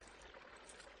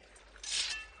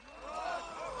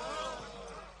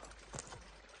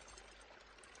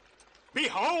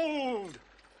Behold!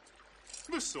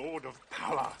 The sword of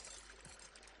power.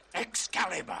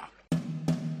 Excalibur.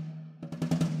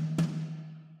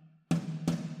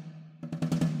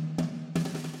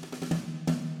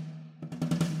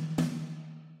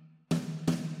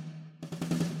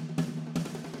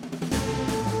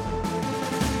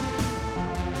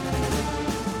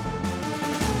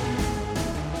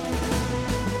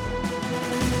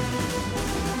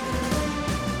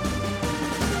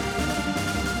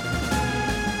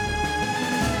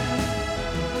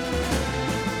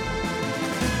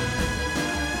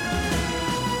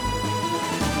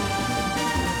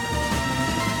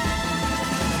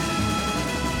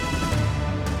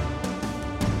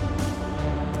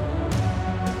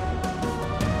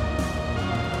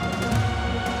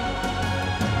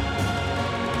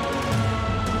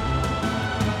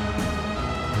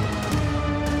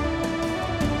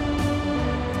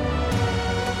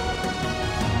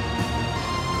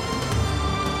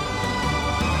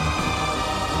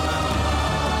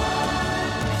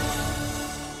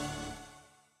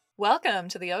 Welcome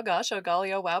to the Oh Gosh, Oh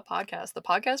Golly, Oh Wow podcast, the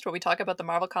podcast where we talk about the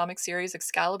Marvel Comics series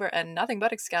Excalibur and nothing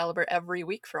but Excalibur every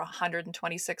week for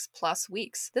 126 plus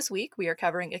weeks. This week we are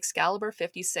covering Excalibur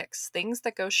 56, Things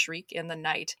That Go Shriek in the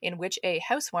Night, in which a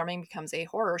housewarming becomes a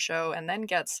horror show and then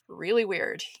gets really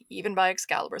weird, even by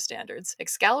Excalibur standards.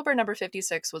 Excalibur number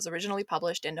 56 was originally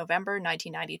published in November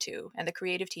 1992, and the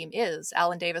creative team is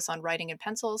Alan Davis on writing and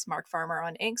pencils, Mark Farmer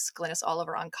on inks, Glynis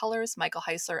Oliver on colors, Michael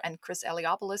Heisler and Chris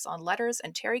Eliopoulos on letters,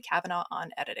 and Terry Kavanagh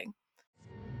on editing.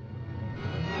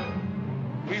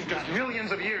 We've got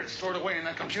millions of years stored away in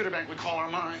that computer bank we call our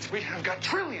minds. We have got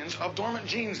trillions of dormant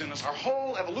genes in us, our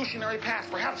whole evolutionary past.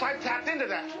 Perhaps I've tapped into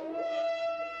that.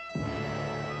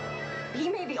 He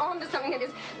may be on to something that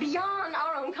is beyond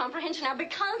our own comprehension. Now,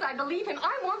 because I believe him,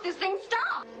 I want this thing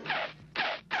stopped.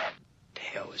 The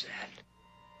hell was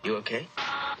that? You okay?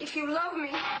 If you love me,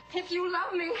 Eddie,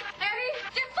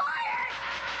 get fired!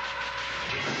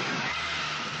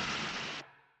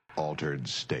 Altered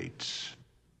states.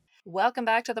 Welcome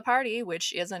back to the party,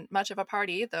 which isn't much of a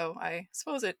party, though I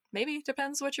suppose it maybe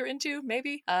depends what you're into,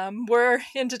 maybe. We're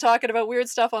into talking about weird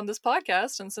stuff on this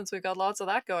podcast, and since we've got lots of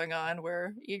that going on,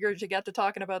 we're eager to get to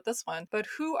talking about this one. But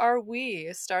who are we?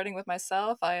 Starting with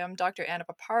myself, I am Dr. Anna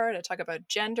Papard. I talk about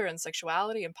gender and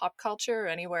sexuality and pop culture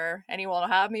anywhere anyone will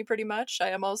have me, pretty much. I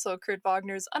am also Kurt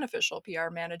Wagner's unofficial PR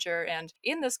manager, and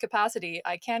in this capacity,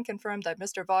 I can confirm that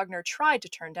Mr. Wagner tried to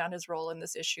turn down his role in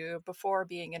this issue before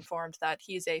being informed that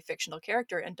he's a fictional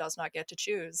character and does not get to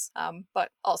choose. But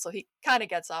also he kind of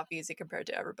gets off easy compared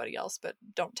to everybody else, but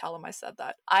don't tell him I said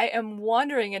that. I am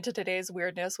wandering into today's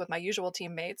weirdness with my usual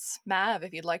teammates. Mav,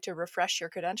 if you'd like to refresh your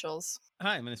credentials.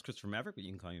 Hi, my name is Christopher Maverick, but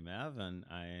you can call me Mav, and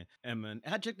I am an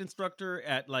adjunct instructor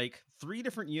at like 3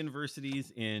 different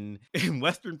universities in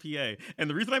Western PA. And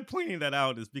the reason I'm pointing that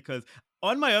out is because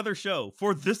on my other show,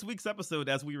 for this week's episode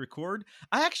as we record,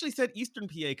 I actually said Eastern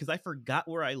PA because I forgot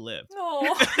where I lived.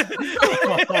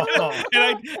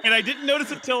 and I didn't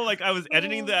notice it till like I was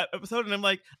editing that episode, and I'm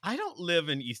like, I don't live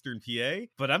in Eastern PA,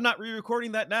 but I'm not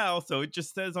re-recording that now, so it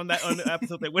just says on the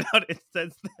episode that went out, it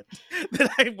says that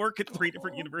I work at 3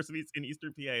 different universities in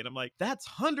Eastern PA, and I'm like, that's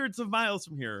hundreds of miles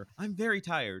from here. I'm very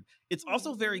tired. It's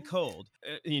also very cold,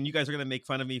 and you guys are gonna make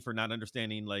fun of me for not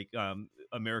understanding like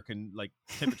American like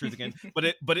temperatures again. But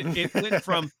it went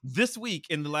from this week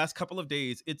in the last couple of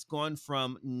days, it's gone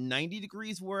from 90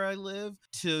 degrees where I live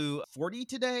to 40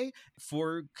 today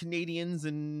for Canadians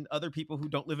and other people who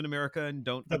don't live in America and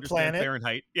don't understand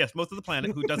Fahrenheit. Yes, most of the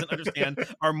planet who doesn't understand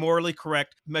our morally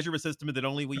correct measurement system that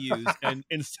only we use. And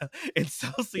in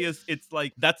Celsius, it's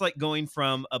like that's like going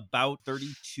from about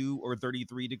 32 or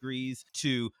 33 degrees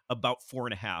to about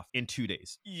 4.5 in 2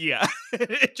 days. Yeah,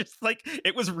 it just like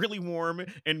it was really warm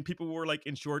and people were like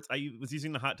in shorts. I was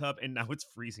using the hot tub and now it's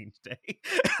freezing today.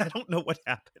 I don't know what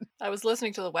happened. I was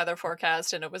listening to the weather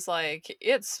forecast and it was like,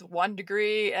 it's 1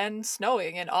 degree and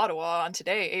snowing in Ottawa on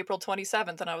today, April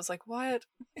 27th. And I was like, what?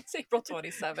 It's April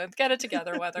 27th. Get it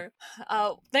together, weather.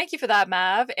 Thank you for that,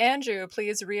 Mav. Andrew,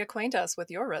 please reacquaint us with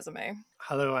your resume.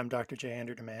 Hello, I'm Dr. J.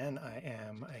 Andrew DeMann. I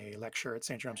am a lecturer at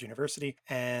St. Jerome's University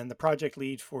and the project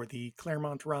lead for the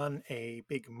Claremont Run, a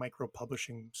big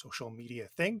micro-publishing social media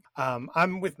thing.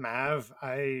 I'm with Mav.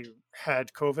 I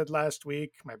had COVID last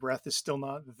week. My breath is still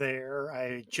not there.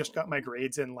 I just got my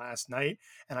grades in last night,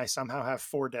 and I somehow have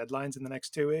 4 deadlines in the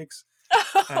next 2 weeks.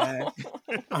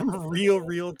 I'm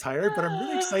real tired, but I'm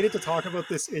really excited to talk about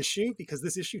this issue because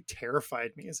this issue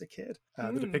terrified me as a kid.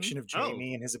 The depiction of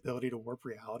Jamie and his ability to warp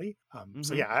reality.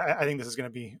 So yeah, I think this is going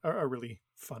to be a really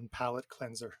fun palate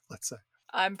cleanser, let's say.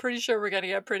 I'm pretty sure we're going to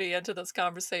get pretty into this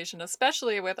conversation,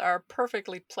 especially with our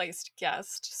perfectly placed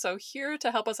guest. So here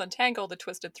to help us untangle the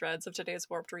twisted threads of today's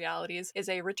warped realities is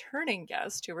a returning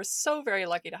guest who we're so very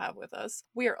lucky to have with us.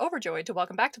 We are overjoyed to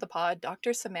welcome back to the pod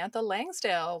Dr. Samantha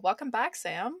Langsdale. Welcome back,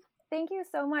 Sam. Thank you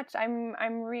so much.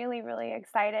 I'm really, really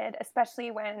excited, especially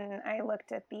when I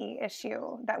looked at the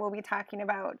issue that we'll be talking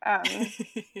about.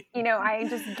 I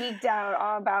just geeked out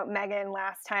all about Megan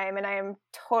last time, and I am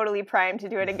totally primed to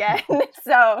do it again.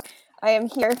 So I am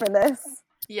here for this.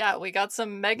 Yeah, we got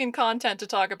some Megan content to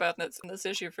talk about in this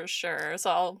issue for sure. So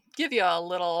I'll give you a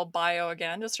little bio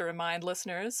again, just to remind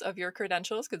listeners of your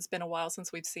credentials, because it's been a while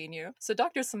since we've seen you. So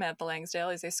Dr. Samantha Langsdale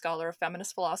is a scholar of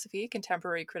feminist philosophy,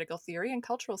 contemporary critical theory, and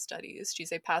cultural studies.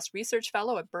 She's a past research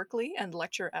fellow at Berkeley and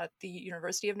lecturer at the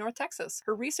University of North Texas.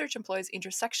 Her research employs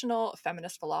intersectional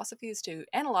feminist philosophies to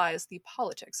analyze the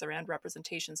politics around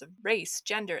representations of race,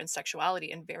 gender, and sexuality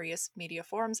in various media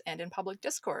forms and in public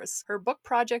discourse. Her book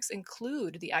projects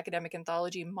include the academic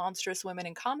anthology Monstrous Women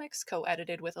in Comics,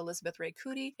 co-edited with Elizabeth Ray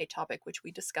Cootie, a topic which we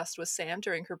discussed with Sam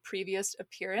during her previous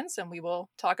appearance, and we will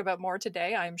talk about more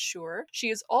today, I'm sure. She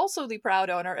is also the proud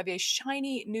owner of a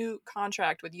shiny new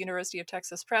contract with University of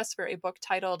Texas Press for a book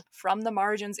titled From the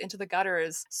Margins into the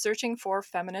Gutters, Searching for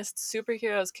Feminist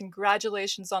Superheroes.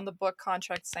 Congratulations on the book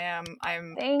contract, Sam.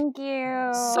 Thank you.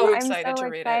 So excited to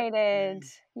read it.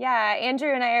 Yeah,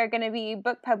 Andrew and I are going to be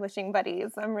book publishing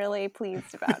buddies. I'm really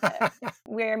pleased about it.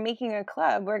 We're making a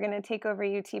club. We're going to take over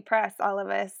UT Press, all of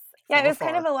us. Yeah, it was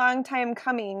kind of a long time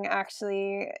coming,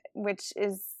 actually, which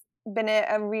is been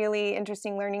a really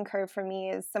interesting learning curve for me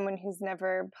as someone who's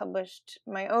never published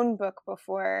my own book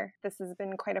before. This has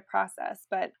been quite a process,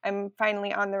 but I'm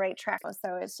finally on the right track.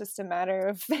 So it's just a matter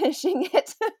of finishing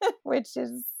it, which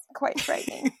is quite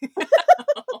frightening.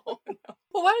 Oh, no.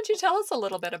 Well, why don't you tell us a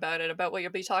little bit about what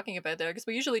you'll be talking about there? Because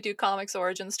we usually do comics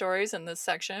origin stories in this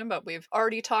section, but we've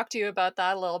already talked to you about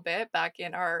that a little bit back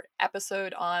in our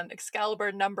episode on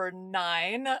Excalibur number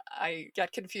 9. I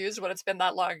get confused when it's been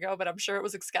that long ago, but I'm sure it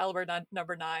was Excalibur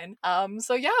number 9.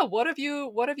 So yeah, what have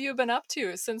you been up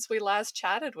to since we last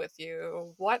chatted with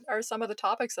you? What are some of the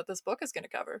topics that this book is going to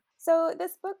cover? So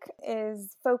this book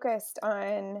is focused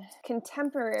on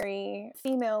contemporary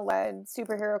female-led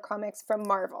superhero comics from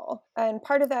Marvel. And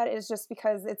part of that is just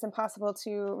because it's impossible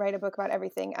to write a book about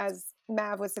everything. As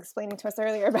Mav was explaining to us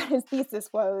earlier about his thesis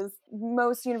woes,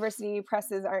 most university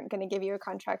presses aren't going to give you a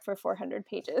contract for 400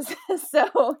 pages.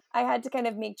 So I had to kind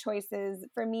of make choices.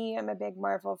 For me, I'm a big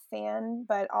Marvel fan,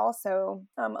 but also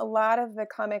a lot of the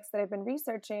comics that I've been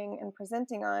researching and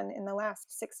presenting on in the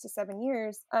last 6 to 7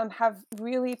 years have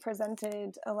really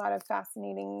presented a lot of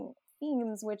fascinating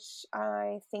themes, which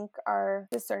I think are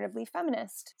discernibly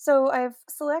feminist. So I've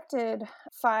selected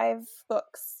 5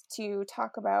 books to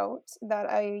talk about that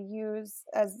I use,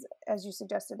 as you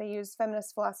suggested, I use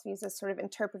feminist philosophies as sort of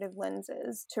interpretive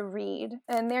lenses to read.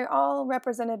 And they're all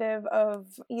representative of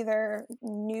either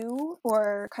new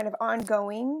or kind of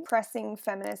ongoing pressing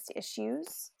feminist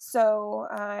issues. So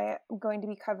I'm going to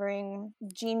be covering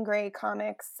Jean Grey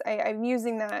comics. I'm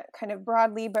using that kind of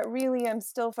broadly, but really I'm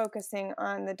still focusing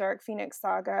on the Dark Phoenix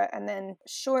saga, and then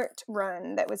short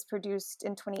run that was produced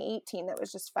in 2018 that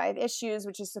was just 5 issues,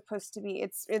 which is supposed to be,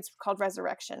 it's called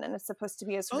Resurrection, and it's supposed to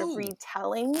be a sort of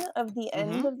retelling of the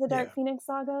end of the Dark Phoenix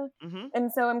saga.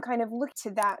 And so I'm kind of looking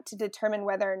to that to determine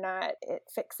whether or not it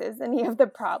fixes any of the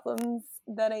problems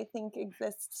that I think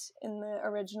exist in the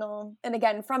original. And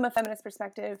again, from a feminist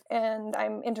perspective, and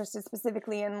I'm interested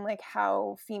specifically in like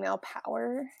how female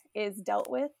power is dealt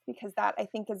with, because that I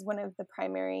think is one of the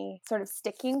primary sort of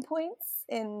sticking points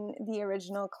in the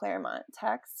original Claremont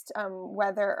text,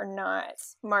 whether or not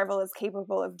Marvel is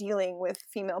capable of dealing with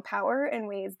female power in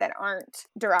ways that aren't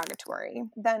derogatory.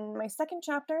 Then my second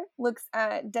chapter looks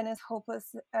at Dennis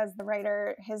Hopeless as the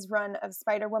writer, his run of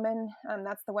Spider-Woman.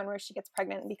 That's the one where she gets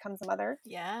pregnant and becomes a mother.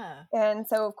 Yeah. And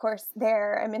so, of course,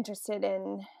 there I'm interested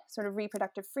in sort of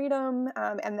reproductive freedom,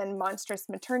 and then monstrous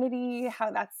maternity,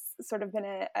 how that's sort of been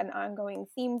an ongoing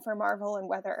theme for Marvel, and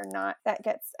whether or not that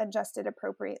gets adjusted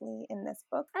appropriately in this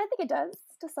book. And I think it does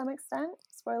to some extent.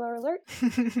 Spoiler alert.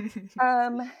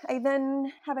 I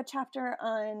then have a chapter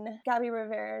on Gabby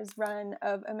Rivera's run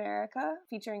of America,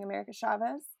 featuring America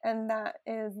Chavez, and that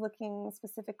is looking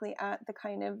specifically at the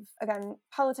kind of, again,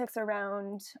 politics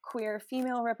around queer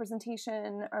female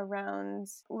representation, around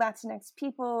Latinx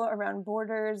people, around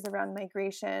borders, chapters around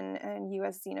migration and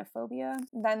US xenophobia.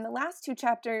 Then the last 2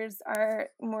 chapters are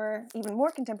even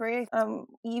more contemporary.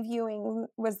 Eve Ewing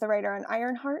was the writer on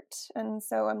Ironheart, and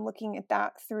so I'm looking at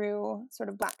that through sort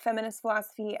of Black feminist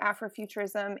philosophy,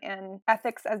 Afrofuturism, and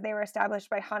ethics as they were established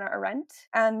by Hannah Arendt.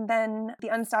 And then The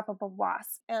Unstoppable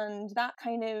Wasp, and that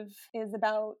kind of is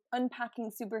about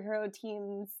unpacking superhero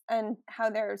teams and how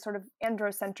they're sort of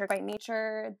androcentric by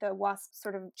nature. The Wasp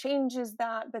sort of changes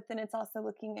that, but then it's also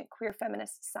looking at queer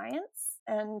feminist science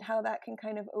and how that can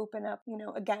kind of open up,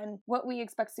 again, what we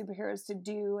expect superheroes to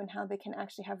do and how they can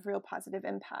actually have real positive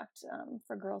impact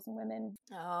for girls and women.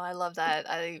 Oh, I love that.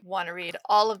 I want to read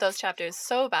all of those chapters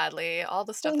so badly, all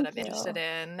the stuff that I'm interested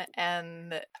in.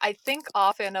 And I think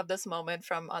often of this moment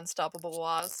from Unstoppable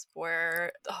Wasp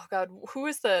where, oh God, who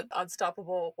is the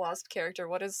Unstoppable Wasp character?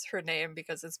 What is her name?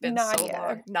 Because it's been so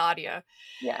long. Nadia.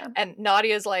 Yeah. And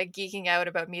Nadia's like geeking out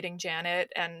about meeting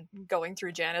Janet and going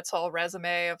through Janet's whole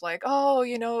resume of like, oh,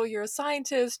 you're a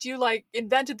scientist, you like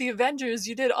invented the Avengers,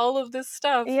 you did all of this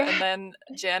stuff. Yeah. And then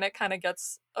Janet kind of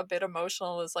gets a bit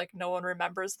emotional, is like, no one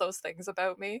remembers those things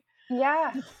about me.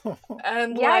 Yeah.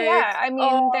 And yeah. I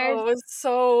mean, it was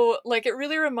so like, it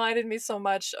really reminded me so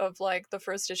much of like the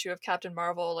first issue of Captain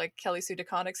Marvel, like Kelly Sue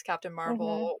DeConnick's Captain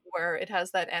Marvel, where it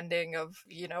has that ending of,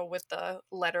 with the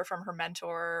letter from her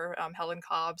mentor, Helen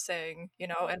Cobb, saying,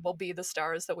 and we'll be the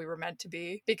stars that we were meant to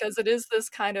be. Because it is this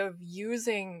kind of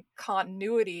using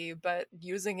continuity, but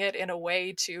using it in a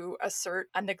way to assert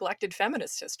a neglected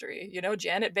feminist history.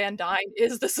 Janet Van Dyne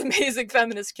is this amazing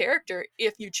feminist character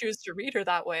if you choose to read her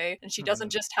that way. And she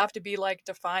doesn't just have to be like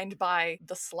defined by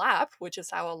the slap, which is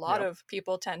how a lot of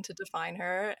people tend to define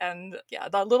her. And yeah,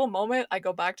 that little moment, I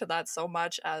go back to that so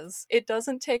much, as it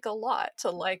doesn't take a lot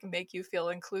to like make you feel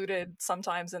included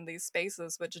sometimes in these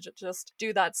spaces, but to just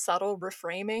do that subtle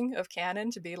reframing of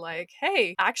canon to be like,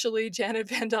 hey, actually Janet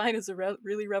Van Dyne is a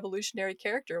really revolutionary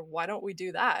character. Why don't we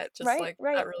do that? Just right.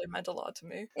 That really meant a lot to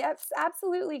me. Yeah, it's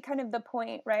absolutely kind of the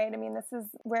point, right? I mean, this is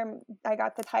where I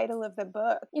got the title of the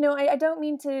book. I don't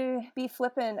mean to be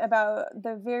flippant about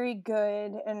the very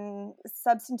good and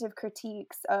substantive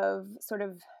critiques of sort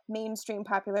of mainstream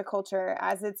popular culture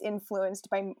as it's influenced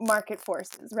by market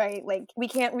forces, right? Like, we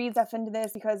can't read stuff into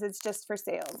this because it's just for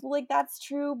sales. Well, like, that's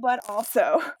true, but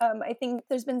also, I think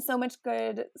there's been so much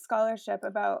good scholarship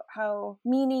about how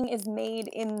meaning is made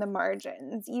in the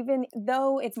margins. Even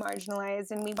though it's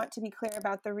marginalized, and we want to be clear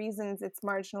about the reasons it's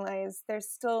marginalized, there's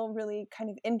still really kind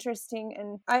of interesting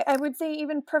and I would say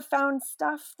even profound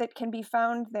stuff that can be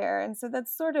found there. And so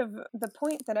that's sort of the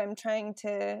point that I'm trying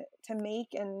to make,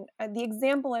 and the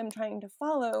example I'm trying to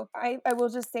follow. I will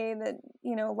just say that,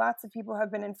 lots of people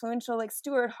have been influential, like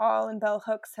Stuart Hall and Bell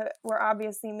Hooks were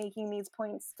obviously making these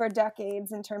points for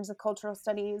decades in terms of cultural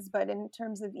studies, but in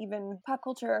terms of even pop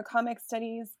culture or comic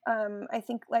studies, I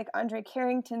think like Andre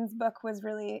Carrington's book was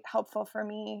really helpful for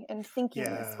me in thinking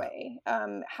this way.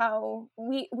 How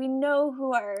we know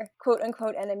who our quote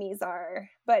unquote enemies are,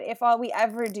 but if all we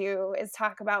ever do is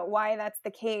talk about why that's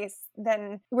the case,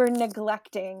 then we're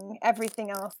neglecting everything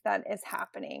else that is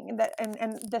happening,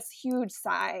 and this huge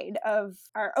side of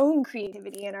our own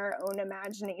creativity and our own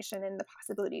imagination and the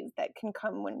possibilities that can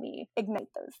come when we ignite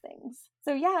those things.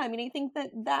 So yeah, I mean, I think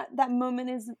that moment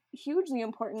is hugely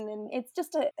important, and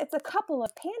it's a couple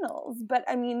of panels, but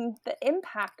I mean, the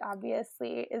impact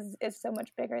obviously is so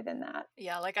much bigger than that.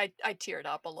 Yeah, like I teared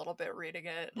up a little bit reading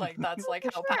it. Like, that's like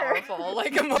how powerful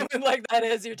like a moment like that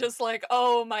is. You're just like,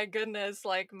 oh my goodness,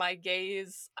 like my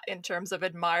gaze in terms of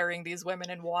admiring these women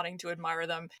and wanting to admire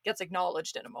them gets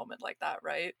acknowledged in a moment like that,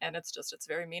 right? And it's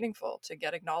very meaningful to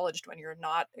get acknowledged when you're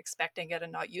not expecting it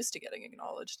and not used to getting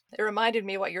acknowledged. It reminded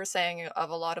me what you're saying of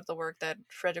a lot of the work that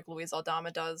Frederick Louise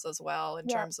Aldama does as well, in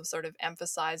terms of sort of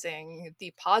emphasizing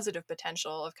the positive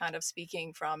potential of kind of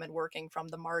speaking from and working from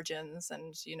the margins,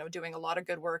 and doing a lot of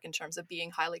good work in terms of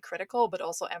being highly critical, but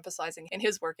also emphasizing in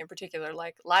his work in particular,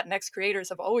 like, Latinx creators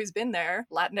have always been there,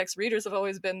 Latinx readers have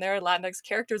always been there, Latinx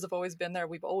characters have always been there,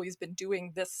 we've always been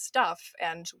doing this stuff,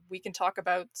 and we can talk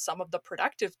about some of the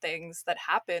productive things that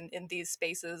happen in these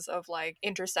spaces of like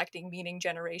intersecting meaning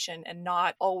generation, and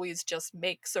not always just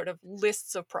make sort of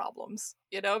lists of problems,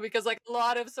 because like a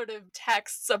lot of sort of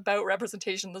texts about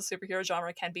representation in the superhero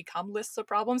genre can become lists of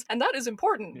problems, and that is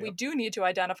important. We do need to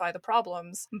identify the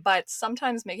problems, but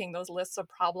sometimes making those lists of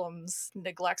problems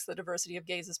neglects the diversity of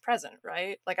gazes present,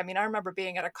 right? Like, I mean, I remember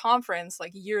being at a conference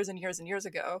like years and years and years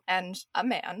ago, and a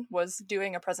man was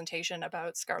doing a presentation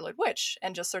about Scarlet Witch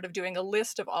and just sort of doing a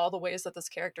list of all the ways that this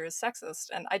character is sexist,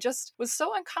 and I just was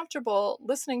so uncomfortable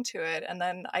listening to it. And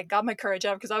then I got my courage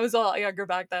up, because I was all younger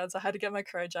back then, so I had to get my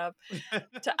courage up.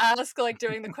 to ask, like,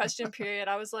 during the question period.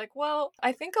 I was like, well,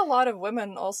 I think a lot of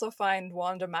women also find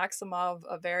Wanda Maximoff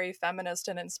a very feminist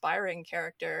and inspiring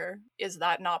character. Is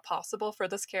that not possible for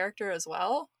this character as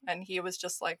well? And he was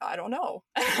just like, I don't know.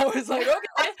 And I was like,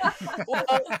 okay, well,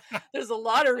 there's a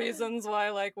lot of reasons why,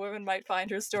 like, women might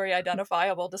find her story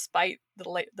identifiable despite the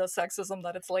sexism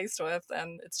that it's laced with,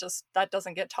 and it's just that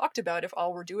doesn't get talked about if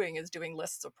all we're doing is doing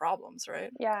lists of problems, right?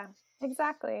 Yeah.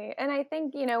 Exactly. And I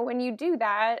think, when you do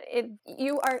that,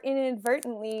 you are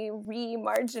inadvertently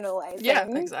re-marginalizing Yeah,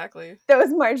 exactly. those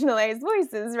marginalized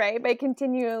voices, right? By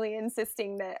continually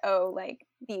insisting that, like,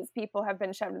 these people have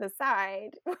been shoved to the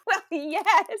side. Well,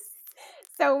 yes.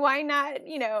 So why not,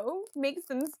 make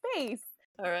some space?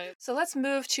 All right. So let's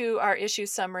move to our issue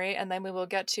summary, and then we will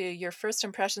get to your first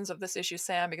impressions of this issue,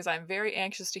 Sam, because I'm very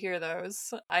anxious to hear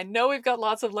those. I know we've got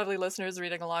lots of lovely listeners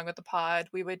reading along with the pod.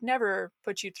 We would never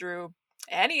put you through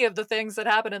any of the things that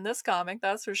happen in this comic,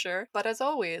 that's for sure. But as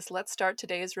always, let's start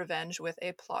today's revenge with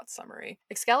a plot summary.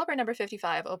 Excalibur number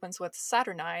 55 opens with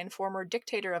Saturnine, former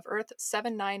dictator of Earth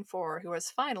 794, who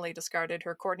has finally discarded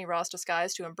her Courtney Ross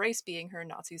disguise to embrace being her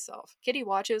Nazi self. Kitty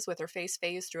watches with her face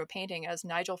phased through a painting as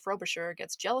Nigel Frobisher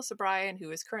gets jealous of Brian,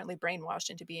 who is currently brainwashed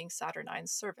into being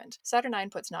Saturnine's servant. Saturnine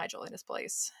puts Nigel in his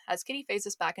place. As Kitty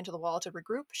phases back into the wall to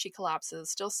regroup, she collapses,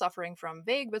 still suffering from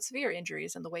vague but severe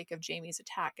injuries in the wake of Jamie's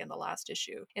attack in the last issue.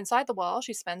 Inside the wall,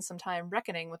 she spends some time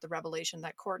reckoning with the revelation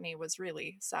that Courtney was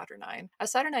really Saturnine.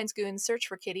 As Saturnine's goons search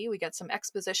for Kitty, we get some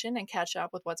exposition and catch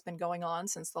up with what's been going on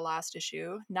since the last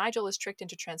issue. Nigel is tricked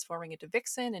into transforming into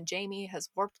Vixen, and Jamie has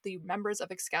warped the members of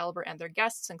Excalibur and their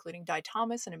guests, including Di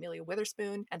Thomas and Amelia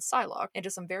Witherspoon and Psylocke, into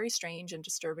some very strange and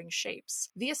disturbing shapes.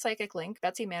 Via psychic link,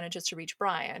 Betsy manages to reach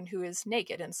Brian, who is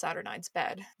naked in Saturnine's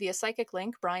bed. Via psychic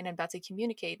link, Brian and Betsy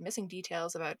communicate missing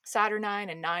details about Saturnine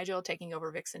and Nigel taking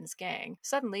over Vixen's gang.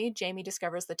 Suddenly, Jamie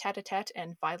discovers the tete-a-tete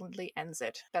and violently ends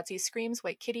it. Betsy screams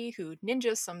White Kitty, who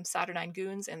ninjas some Saturnine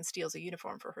goons and steals a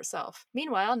uniform for herself.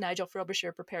 Meanwhile, Nigel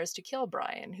Frobisher prepares to kill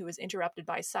Brian, who is interrupted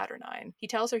by Saturnine. He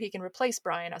tells her he can replace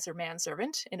Brian as her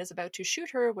manservant, and is about to shoot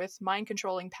her with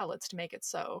mind-controlling pellets to make it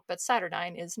so. But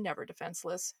Saturnine is never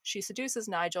defenseless. She seduces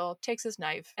Nigel, takes his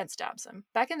knife, and stabs him.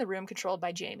 Back in the room controlled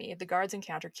by Jamie, the guards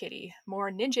encounter Kitty.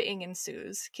 More ninja-ing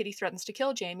ensues. Kitty threatens to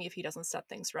kill Jamie if he doesn't set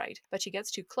things right, but she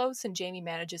gets too close and Jamie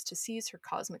manages to seize her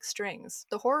cosmic strings.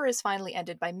 The horror is finally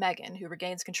ended by Megan, who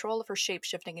regains control of her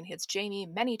shape-shifting and hits Jamie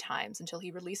many times until he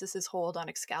releases his hold on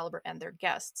Excalibur and their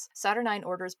guests. Saturnine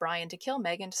orders Brian to kill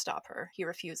Megan to stop her. He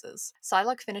refuses.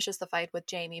 Psylocke finishes the fight with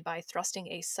Jamie by thrusting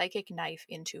a psychic knife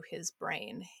into his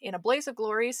brain. In a blaze of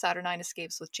glory, Saturnine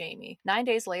escapes with Jamie. 9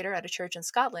 days later, at a church in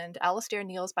Scotland, Alistair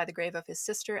kneels by the grave of his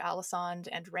sister, Alisande,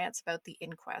 and rants about the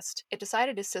inquest. It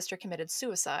decided his sister committed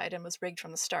suicide and was rigged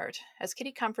from the start. As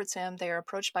Kitty comforts him, they are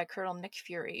approached by Colonel Nick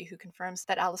Fury, who confirms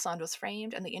that Alisande was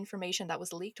framed and the information that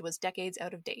was leaked was decades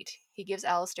out of date. He gives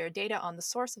Alistair data on the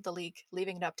source of the leak,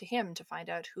 leaving it up to him to find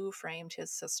out who framed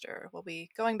his sister. We'll be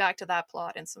going back to that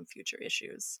plot in some future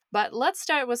issues. But let's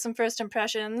start with some first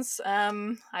impressions.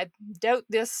 I doubt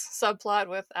this subplot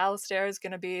with Alistair is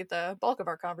going to be the bulk of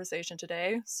our conversation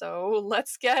today, so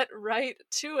let's get right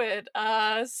to it.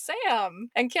 Sam,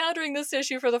 encountering this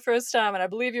issue for the first time, and I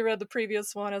believe you read the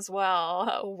previous one as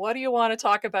well, what do you want to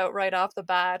talk about right off the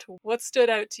bat? What stood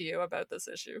out to you about this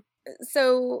issue?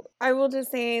 So I will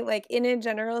just say, like, in a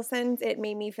general sense, it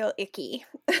made me feel icky.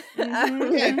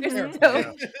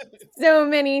 So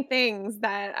many things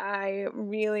that I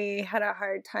really had a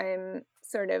hard time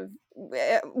sort of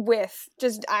with.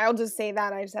 I'll just say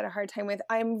that I just had a hard time with.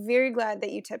 I'm very glad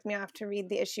that you tipped me off to read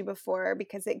the issue before,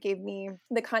 because it gave me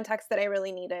the context that I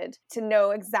really needed to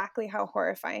know exactly how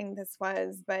horrifying this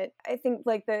was. But I think,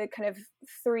 like, the kind of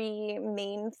three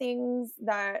main things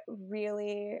that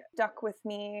really stuck with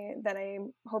me that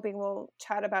I'm hoping we'll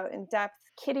chat about in depth.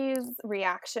 Kitty's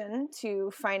reaction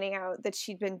to finding out that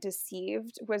she'd been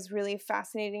deceived was really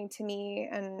fascinating to me,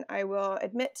 and I will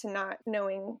admit to not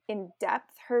knowing in depth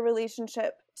her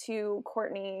relationship to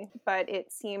Courtney, but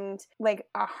it seemed like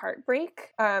a heartbreak.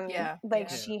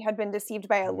 She had been deceived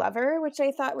by a lover, which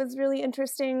I thought was really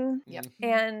interesting. Yep.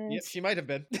 And she might have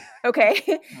been. Okay.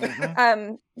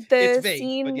 It's vague,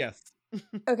 scene, but yes.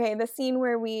 Okay, the scene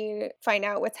where we find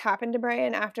out what's happened to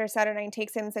Brian after Saturnine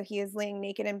takes him, so he is laying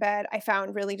naked in bed, I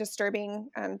found really disturbing.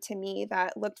 To me,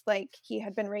 that looked like he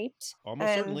had been raped.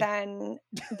 Almost certainly.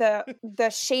 Then the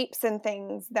shapes and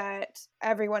things that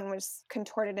everyone was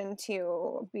contorted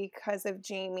into because of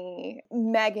Jamie,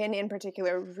 Megan in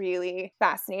particular, really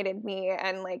fascinated me,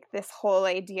 and like this whole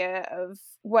idea of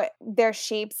what their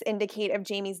shapes indicate of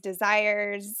Jamie's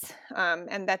desires,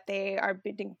 and that they are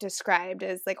being described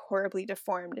as like horribly physically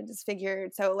deformed and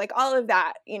disfigured. So like all of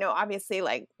that, obviously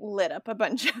like lit up a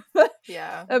bunch of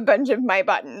Yeah. a bunch of my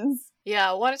buttons.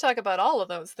 Yeah, I want to talk about all of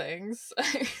those things.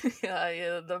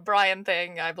 The Brian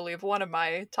thing, I believe one of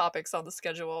my topics on the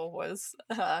schedule was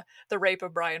the rape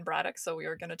of Brian Braddock, so we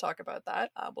are going to talk about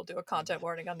that. We'll do a content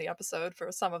warning on the episode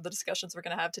for some of the discussions we're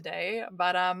going to have today.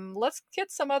 But let's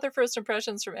get some other first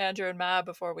impressions from Andrew and Mab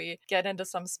before we get into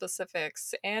some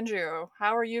specifics. Andrew,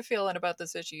 how are you feeling about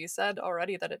this issue? You said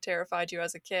already that it terrified you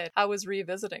as a kid. How was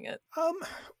revisiting it?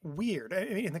 Weird. I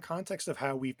mean, in the context of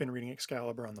how we've been reading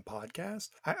Excalibur on the podcast,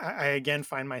 I again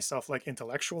find myself like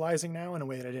intellectualizing now in a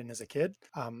way that I didn't as a kid.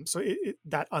 So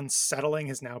that unsettling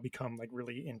has now become like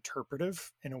really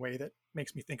interpretive in a way that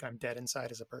makes me think I'm dead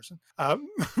inside as a person.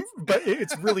 But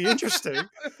it's really interesting.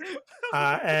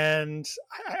 And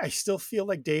I still feel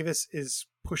like Davis is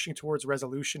pushing towards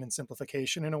resolution and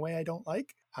simplification in a way I don't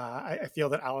like. I feel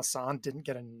that Alysanne didn't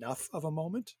get enough of a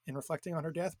moment in reflecting on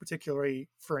her death, particularly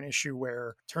for an issue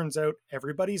where turns out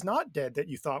everybody's not dead that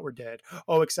you thought were dead.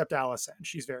 Oh, except Alysanne.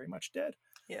 She's very much dead.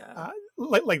 Yeah.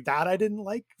 Like that I didn't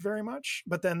like very much.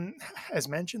 But then, as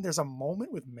mentioned, there's a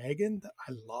moment with Megan that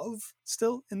I love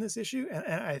still in this issue.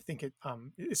 And I think it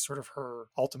is sort of her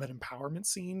ultimate empowerment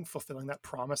scene, fulfilling that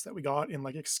promise that we got in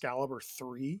like Excalibur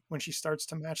 3 when she starts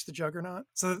to match the Juggernaut.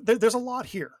 So there's a lot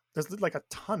here. There's like a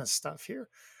ton of stuff here.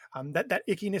 That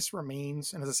ickiness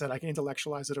remains, and as I said, I can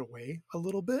intellectualize it away a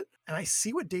little bit, and I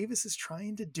see what Davis is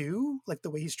trying to do, like the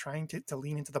way he's trying to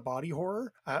lean into the body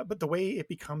horror, but the way it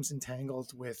becomes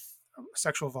entangled with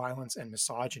sexual violence and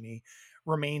misogyny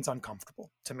remains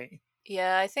uncomfortable to me.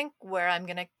 Yeah, I think where I'm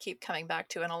going to keep coming back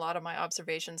to in a lot of my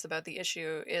observations about the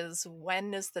issue is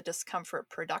when is the discomfort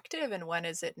productive and when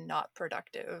is it not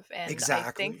productive? And Exactly.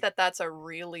 I think that that's a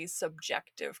really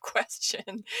subjective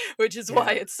question, which is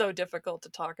why it's so difficult to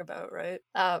talk about, right?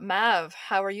 Mav,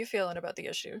 how are you feeling about the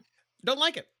issue? Don't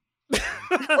like it.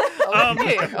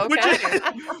 Okay.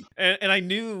 And I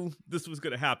knew this was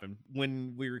going to happen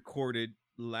when we recorded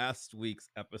last week's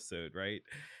episode, right?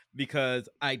 Because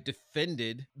I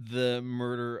defended the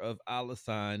murder of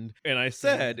Alysanne, and I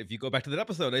said, if you go back to that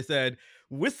episode, I said,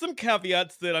 with some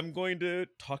caveats that I'm going to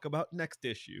talk about next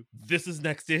issue. This is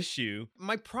next issue.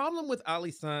 My problem with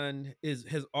Alysanne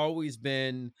has always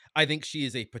been, I think she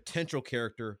is a potential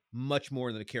character much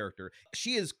more than a character.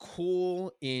 She is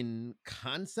cool in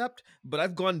concept, but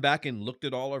I've gone back and looked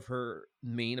at all of her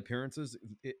main appearances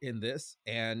in this,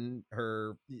 and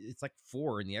it's like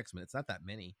 4 in the X-Men. It's not that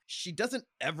many. She doesn't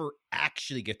ever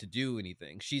actually get to do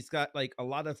anything. She's got like a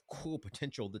lot of cool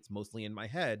potential that's mostly in my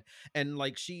head, and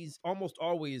like she's almost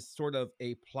always sort of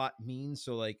a plot means.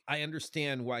 So like I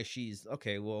understand why she's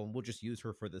okay, well, we'll just use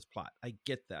her for this plot. I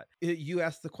get that. You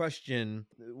asked the question,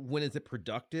 when is it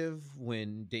productive?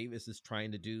 When Davis is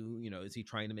trying to do, is he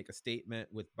trying to make a statement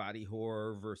with body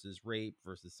horror versus rape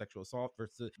versus sexual assault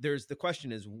versus, there's the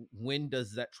question is, when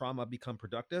does that trauma become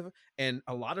productive? And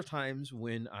a lot of times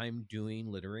when I'm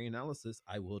doing literary analysis,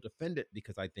 I will defend it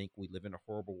because I think we live in a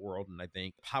horrible world, and I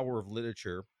think power of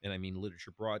literature, and I mean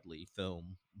literature broadly,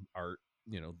 film, art,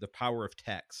 the power of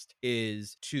text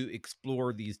is to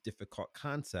explore these difficult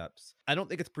concepts. I don't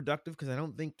think it's productive because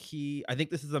I think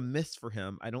this is a miss for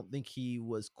him. I don't think he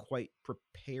was quite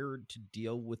prepared to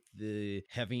deal with the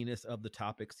heaviness of the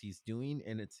topics he's doing.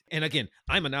 And again,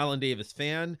 I'm an Alan Davis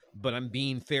fan, but I'm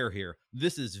being fair here.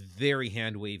 This is very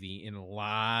hand wavy in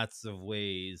lots of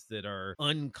ways that are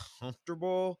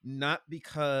uncomfortable, not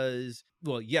because,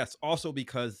 well, yes, also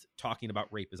because talking about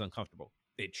rape is uncomfortable.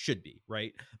 It should be,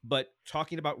 right? But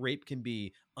talking about rape can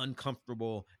be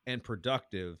uncomfortable and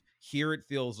productive. Here it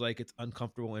feels like it's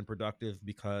uncomfortable and productive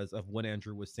because of what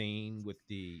Andrew was saying with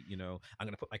the, I'm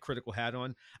going to put my critical hat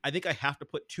on. I think I have to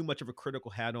put too much of a critical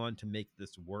hat on to make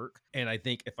this work. And I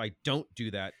think if I don't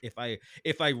do that, if I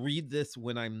read this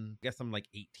when I guess I'm like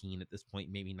 18 at this point,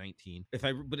 maybe 19.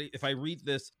 If I read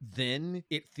this, then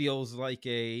it feels like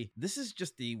this is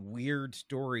just a weird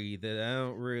story that I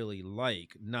don't really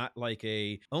like. Not like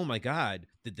oh my God,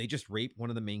 did they just rape one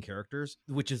of the main characters?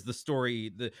 Which is the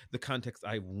story, the context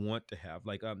I want to have.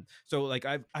 So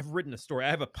I've written a story. I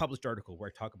have a published article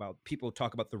where people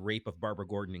talk about the rape of Barbara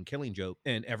Gordon in Killing Joke,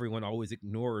 and everyone always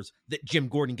ignores that Jim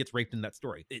Gordon gets raped in that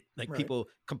story. Right. People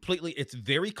completely, it's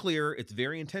very clear, it's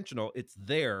very intentional, it's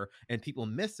there, and people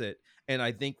miss it. And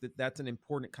I think that that's an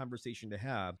important conversation to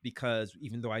have, because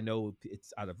even though I know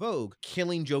it's out of vogue,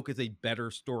 Killing Joke is a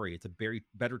better story. It's a very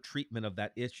better treatment of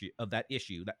that issue,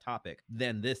 that topic,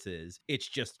 than this is. It's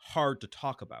just hard to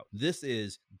talk about. This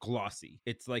is glossy.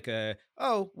 It's like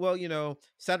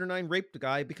Saturnine raped a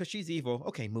guy because she's evil.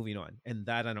 Okay, moving on. And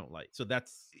that I don't like. So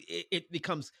it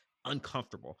becomes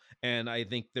uncomfortable. And I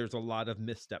think there's a lot of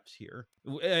missteps here.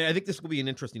 I think this will be an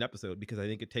interesting episode because I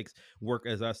think it takes work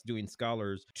as us doing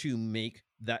scholars to make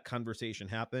that conversation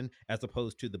happen as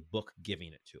opposed to the book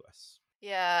giving it to us.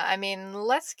 Yeah, I mean,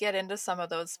 let's get into some of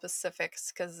those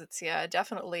specifics because it's, yeah,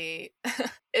 definitely,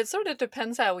 it sort of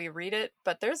depends how we read it,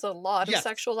 but there's a lot of Yes.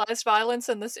 sexualized violence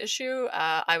in this issue.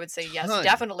 I would say, yes, Ton.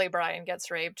 definitely Brian gets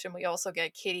raped, and we also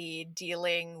get Kitty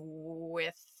dealing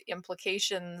with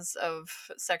implications of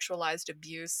sexualized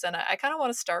abuse. And I kind of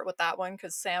want to start with that one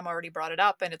because Sam already brought it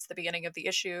up and it's the beginning of the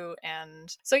issue. And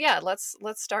so, yeah, let's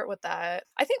start with that.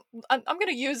 I think I'm going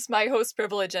to use my host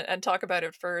privilege and talk about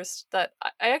it first. That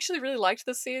I actually really liked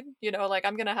this scene. You know, like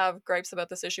I'm going to have gripes about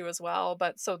this issue as well.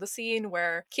 But so the scene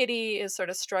where Kitty is sort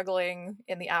of struggling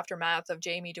in the aftermath of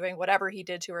Jamie doing whatever he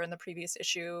did to her in the previous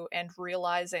issue and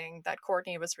realizing that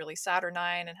Courtney was really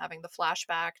saturnine and having the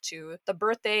flashback to the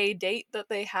birthday date that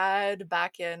they had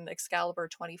back in Excalibur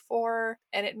 24.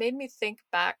 And it made me think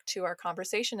back to our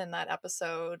conversation in that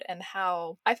episode and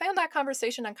how I found that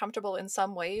conversation uncomfortable in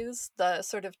some ways. The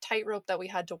sort of tightrope that we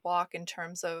had to walk in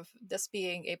terms of this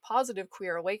being a positive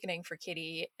queer awakening for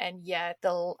Kitty, and yet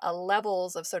the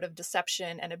levels of sort of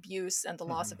deception and abuse and the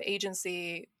loss of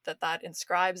agency that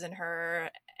inscribes in her.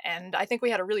 And I think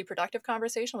we had a really productive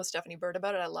conversation with Stephanie Bird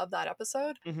about it. I love that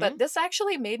episode. But this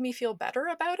actually made me feel better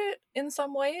about it in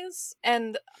some ways.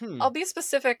 And I'll be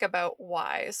specific about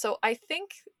why. So I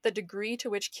think the degree to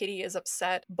which Kitty is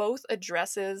upset both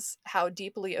addresses how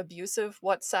deeply abusive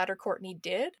what Satter Courtney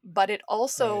did, but it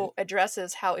also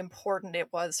addresses how important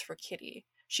it was for Kitty.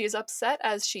 She is upset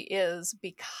as she is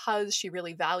because she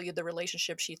really valued the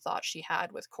relationship she thought she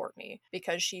had with Courtney,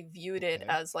 because she viewed it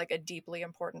as like a deeply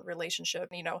important relationship,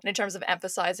 you know, and in terms of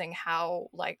emphasizing how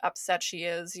like upset she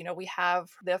is. You know, we have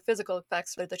the physical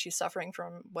effects that she's suffering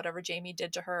from whatever Jamie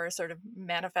did to her sort of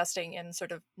manifesting in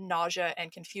sort of nausea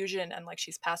and confusion and like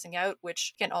she's passing out,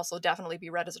 which can also definitely be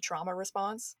read as a trauma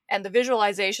response. And the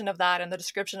visualization of that and the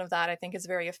description of that I think is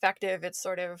very effective. It's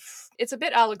a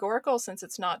bit allegorical since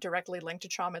it's not directly linked to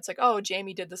trauma. It's like, oh,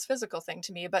 Jamie did this physical thing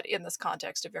to me, but in this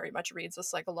context, it very much reads as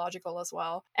psychological as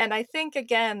well. And I think,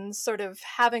 again, sort of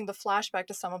having the flashback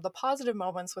to some of the positive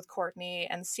moments with Courtney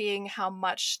and seeing how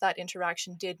much that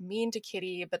interaction did mean to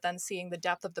Kitty, but then seeing the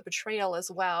depth of the betrayal as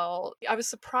well. I was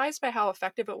surprised by how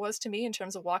effective it was to me in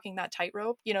terms of walking that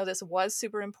tightrope. You know, this was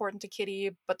super important to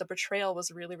Kitty, but the betrayal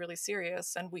was really, really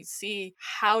serious. And we see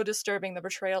how disturbing the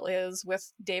betrayal is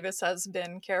with Davis has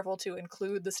been careful to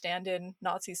include the stand-in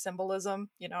Nazi symbolism,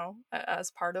 you know, as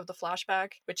part of the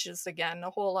flashback, which is, again, a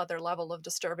whole other level of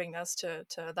disturbingness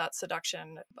to that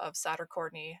seduction of Satter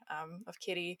Courtney, of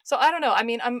Kitty. So I don't know. I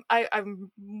mean, I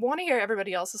want to hear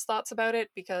everybody else's thoughts about it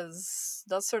because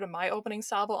that's sort of my opening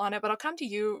salvo on it, but I'll come to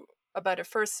you about it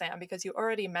first, Sam, because you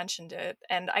already mentioned it.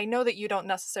 And I know that you don't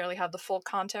necessarily have the full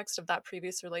context of that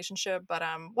previous relationship, but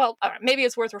well, maybe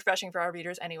it's worth refreshing for our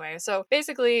readers anyway. So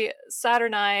basically,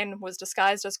 Saturnine was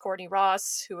disguised as Courtney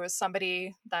Ross, who was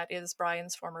somebody that is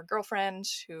Brian's former girlfriend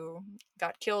who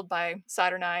got killed by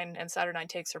Saturnine, and Saturnine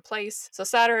takes her place. So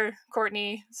Satter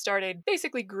Courtney started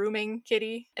basically grooming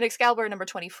Kitty. In Excalibur number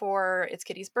 24, it's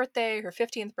Kitty's birthday, her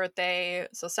 15th birthday.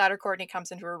 So Satter Courtney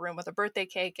comes into her room with a birthday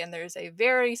cake, and there's a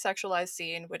very sexualized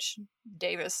scene, which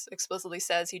Davis explicitly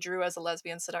says he drew as a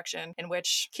lesbian seduction, in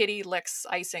which Kitty licks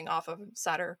icing off of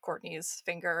Satter Courtney's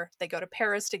finger. They go to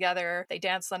Paris together. They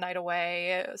dance the night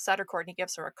away. Satter Courtney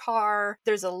gives her a car.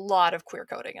 There's a lot of queer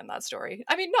coding in that story.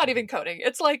 I mean, not even coding.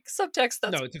 It's like subtext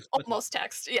that's almost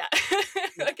text. Yeah.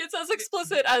 Like it's as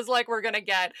explicit as like we're gonna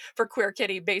get for queer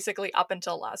Kitty basically up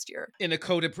until last year. In a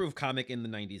code-approved comic in the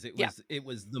 90s, it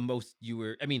was the most you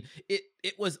were, I mean,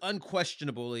 it was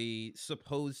unquestionably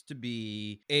supposed to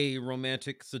be a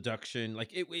romantic seduction.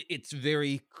 Like it's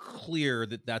very clear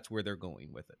that that's where they're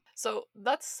going with it. So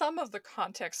that's some of the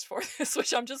context for this,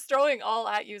 which I'm just throwing all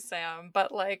at you, Sam.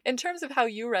 But like, in terms of how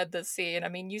you read this scene, I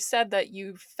mean, you said that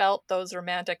you felt those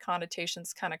romantic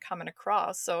connotations kind of coming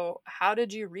across. So how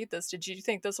did you read this? Did you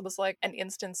think this was like an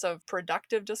instance of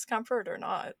productive discomfort or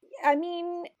not? I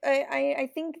mean,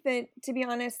 I think that, to be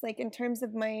honest, like in terms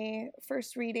of my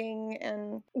first reading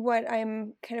and what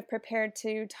I'm kind of prepared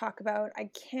to talk about, I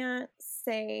can't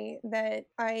say that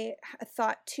I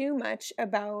thought too much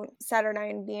about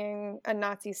Saturnine being a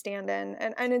Nazi stand-in.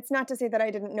 And it's not to say that I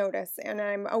didn't notice. And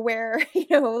I'm aware, you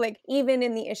know, like even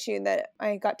in the issue that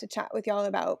I got to chat with y'all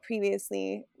about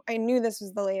previously, I knew this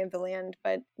was the lay of the land,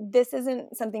 but this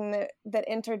isn't something that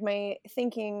entered my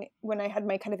thinking when I had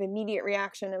my kind of immediate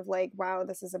reaction of like, wow,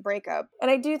 this is a breakup. And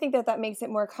I do think that makes it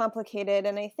more complicated.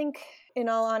 And I think, in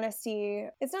all honesty,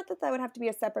 it's not that would have to be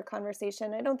a separate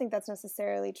conversation. I don't think that's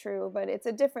necessarily true, but it's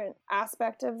a different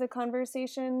aspect of the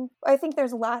conversation. I think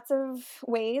there's lots of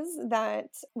ways that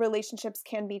relationships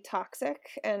can be toxic,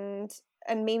 and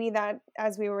maybe that,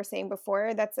 as we were saying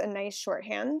before, that's a nice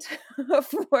shorthand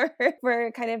for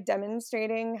kind of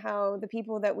demonstrating how the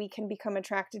people that we can become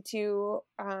attracted to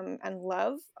and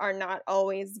love are not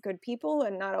always good people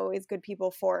and not always good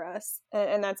people for us.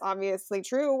 And that's obviously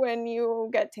true when you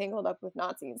get tangled up with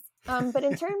Nazis. But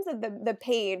in terms of the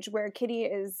page where Kitty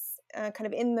is kind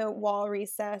of in the wall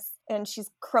recess and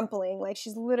she's crumpling, like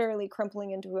she's literally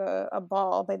crumpling into a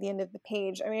ball by the end of the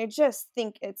page. I mean, I just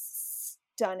think it's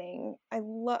stunning.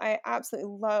 I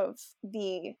absolutely love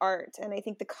the art, and I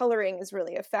think the coloring is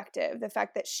really effective. The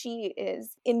fact that she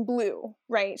is in blue,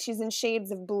 right? She's in shades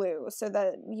of blue, so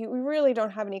that you really don't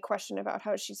have any question about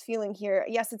how she's feeling here.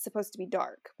 Yes, it's supposed to be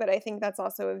dark, but I think that's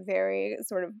also a very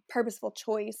sort of purposeful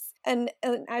choice. And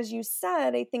as you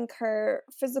said, I think her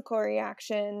physical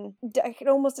reaction, it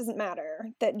almost doesn't matter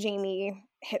that Jamie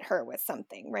hit her with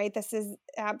something, right? This is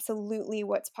absolutely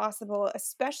what's possible,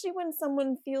 especially when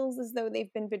someone feels as though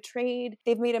they've been betrayed,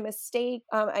 they've made a mistake.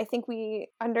 I think we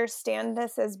understand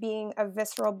this as being a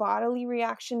visceral bodily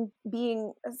reaction.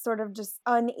 Being sort of just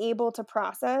unable to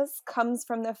process comes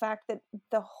from the fact that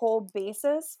the whole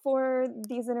basis for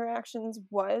these interactions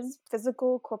was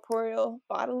physical, corporeal,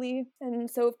 bodily. And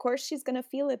so of course she's going to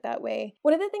feel it that way.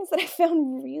 One of the things that I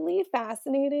found really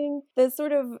fascinating,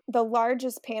 the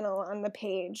largest panel on the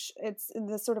page, it's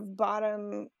the sort of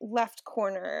bottom left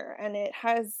corner, and it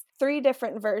has 3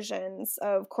 different versions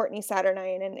of Courtney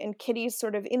Saturnine, and Kitty's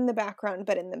sort of in the background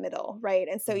but in the middle, right?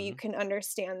 And so you can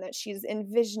understand that she's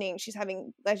she's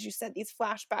having, as you said, these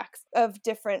flashbacks of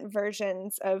different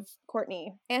versions of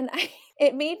Courtney. And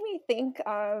it made me think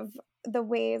of the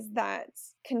ways that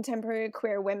contemporary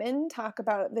queer women talk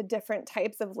about the different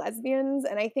types of lesbians,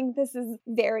 and I think this is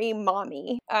very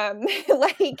mommy.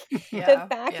 Like the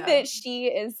fact that she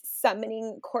is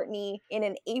summoning Courtney in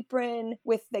an apron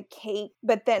with the cake,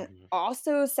 but then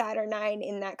also Saturnine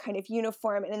in that kind of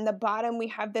uniform, and in the bottom we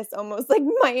have this almost like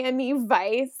Miami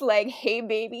Vice, like, hey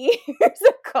baby, here's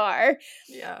a car.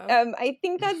 I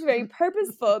think that's very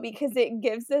purposeful because it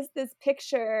gives us this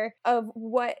picture of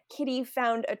what Kitty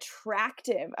found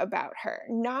attractive about her,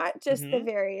 not just the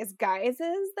various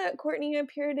guises that Courtney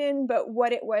appeared in, but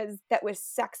what it was that was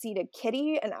sexy to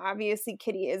Kitty. And obviously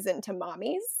Kitty is into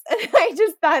mommies, and I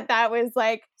just thought that was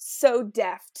like so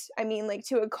deft. I mean, like,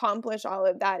 to accomplish all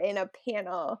of that in a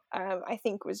panel, I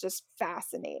think was just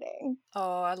fascinating.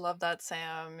 Oh, I love that,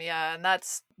 Sam. Yeah, and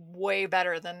that's way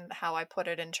better than how I put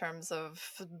it in terms of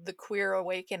the queer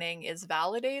awakening is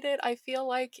validated, I feel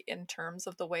like, in terms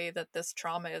of the way that this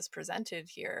trauma is presented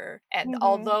here. And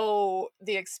although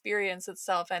the experience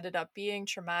itself ended up being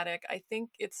traumatic, I think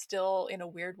it still, in a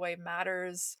weird way,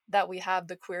 matters that we have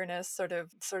the queerness sort of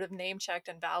name-checked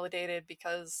and validated,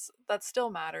 because that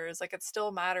still matters. Like, it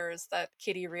still matters that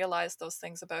Kitty realized those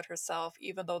things about herself,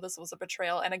 even though this was a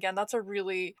betrayal. And again, that's a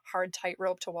really hard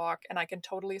tightrope to walk, and I can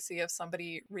totally see if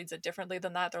somebody reads it differently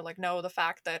than that. They're like, no, the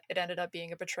fact that it ended up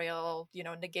being a betrayal,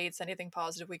 negates anything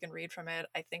positive we can read from it.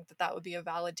 I think that would be a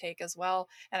valid take as well.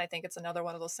 And I think it's another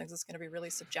one of those things that's going to be really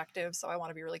subjective, so I want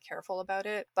to be really careful about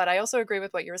it. But I also agree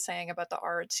with what you were saying about the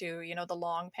art too. The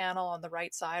long panel on the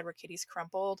right side where Kitty's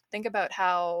crumpled. Think about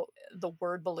how the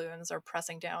word balloons are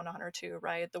pressing down on her too,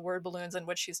 right? The word balloons in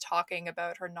which she's talking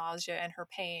about her nausea and her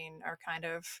pain are kind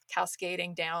of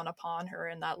cascading down upon her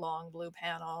in that long blue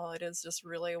panel. It is just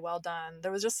really well done.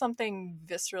 There was just something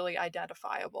viscerally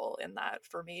identifiable in that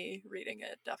for me reading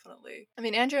it, definitely. I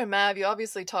mean, Andrew and Mav, you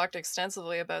obviously talked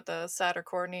extensively about the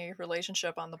Satter-Courtney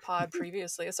relationship on the pod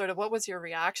previously. Sort of what was your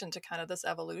reaction to kind of this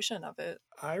evolution of it?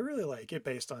 I really like it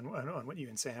based on what you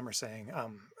and Sam are saying.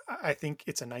 I think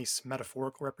it's a nice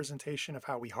metaphorical representation of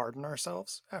how we harden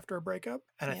ourselves after a breakup.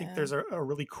 And I think there's a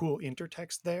really cool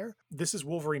intertext there. This is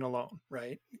Wolverine alone,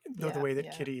 right? The way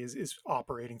that Kitty is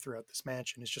operating throughout this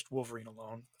mansion is just Wolverine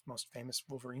alone, the most famous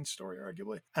Wolverine story,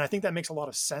 arguably. And I think that makes a lot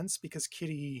of sense because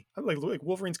Kitty, like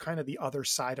Wolverine's kind of the other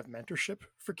side of mentorship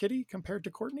for Kitty compared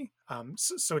to Courtney.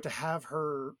 So to have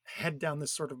her head down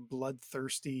this sort of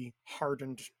bloodthirsty,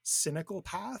 hardened, cynical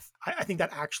path, I think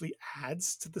that actually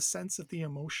adds to the sense of the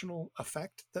emotional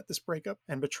effect that this breakup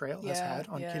and betrayal has had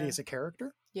on Kitty as a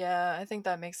character. Yeah, I think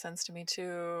that makes sense to me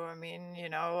too. I mean,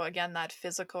 again, that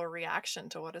physical reaction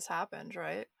to what has happened,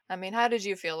 right? I mean, how did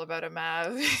you feel about it,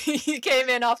 Mav? You came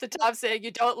in off the top saying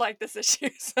you don't like this issue,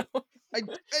 so...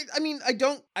 I mean,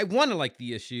 I want to like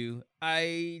the issue.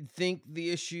 I think the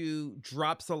issue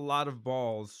drops a lot of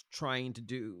balls trying to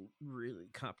do really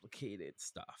complicated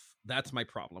stuff. That's my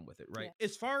problem with it, right? Yeah.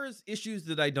 As far as issues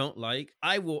that I don't like,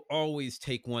 I will always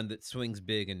take one that swings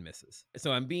big and misses.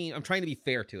 So I'm trying to be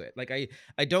fair to it. Like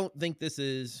I don't think this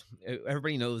is,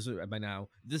 everybody knows by now,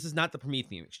 this is not the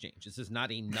Promethean exchange. This is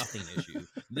not a nothing issue.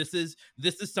 This is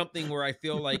something where I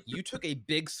feel like you took a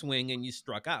big swing and you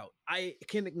struck out. I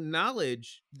can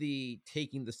acknowledge the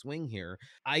taking the swing here.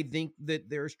 I think that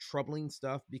there's troubling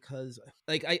stuff because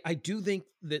like I do think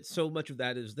that so much of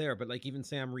that is there, but like even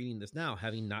say I'm reading this now,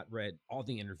 having not read all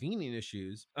the intervening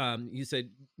issues, you said,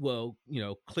 well,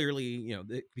 clearly,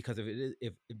 because of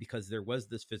it, because there was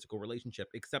this physical relationship,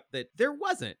 except that there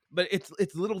wasn't. But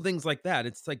it's little things like that.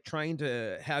 It's like trying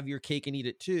to have your cake and eat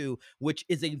it too, which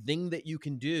is a thing that you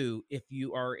can do if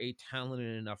you are a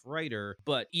talented enough writer.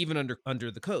 But even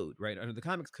under the code, right, under the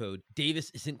comics code,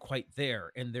 Davis isn't quite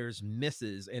there, and there's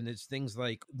misses, and it's things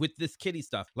like with this Kitty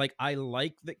stuff. Like I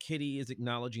like that Kitty is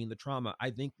acknowledging the trauma. I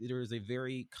think there is a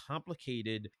very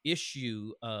complicated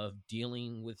issue of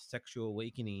dealing with sexual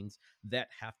awakenings that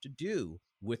have to do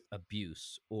with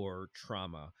abuse or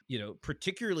trauma,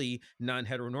 particularly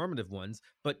non-heteronormative ones,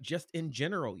 but just in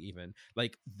general, even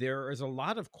like there is a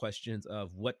lot of questions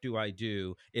of what do I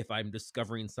do if I'm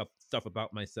discovering stuff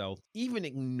about myself, even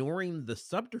ignoring the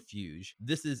subterfuge.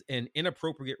 This is an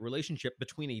inappropriate relationship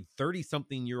between a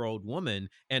 30-something-year-old woman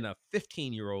and a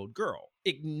 15-year-old girl.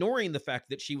 Ignoring the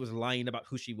fact that she was lying about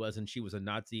who she was and she was a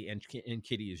Nazi and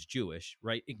Kitty is Jewish,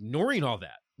 right? Ignoring all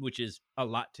that, which is a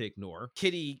lot to ignore.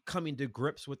 Kitty coming to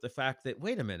grips with the fact that,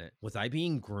 wait a minute, was I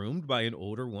being groomed by an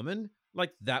older woman?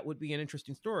 Like that would be an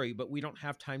interesting story, but we don't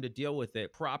have time to deal with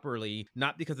it properly,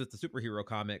 not because it's a superhero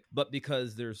comic, but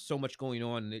because there's so much going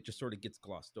on and it just sort of gets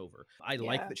glossed over. I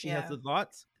like that she has the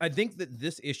thoughts. I think that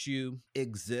this issue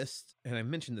exists, and I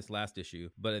mentioned this last issue,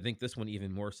 but I think this one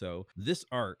even more so. This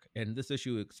arc and this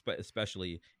issue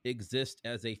especially exist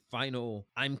as a final,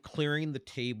 I'm clearing the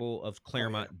table of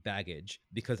Claremont baggage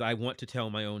because I want to tell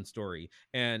my own story.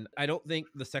 And I don't think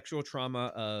the sexual trauma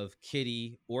of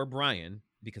Kitty or Brian,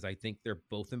 because I think they're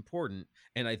both important.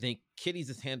 And I think Kitty's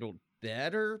is handled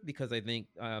better because I think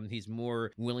he's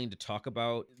more willing to talk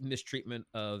about mistreatment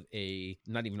of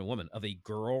not even a woman, of a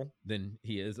girl than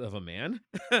he is of a man.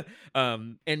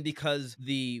 And because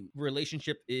the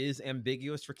relationship is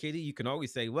ambiguous for Kitty, you can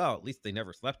always say, well, at least they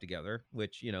never slept together,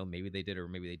 which, maybe they did or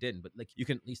maybe they didn't. But like you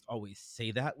can at least always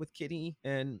say that with Kitty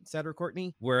and Sadler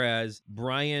Courtney. Whereas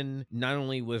Brian not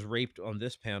only was raped on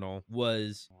this panel,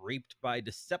 was raped by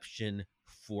deception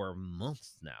for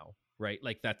months now. Right?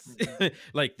 Like that's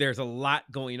like there's a lot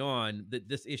going on that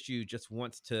this issue just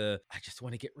wants to, I just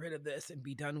want to get rid of this and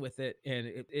be done with it. And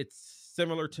it's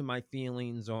similar to my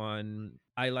feelings on,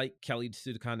 I like Kelly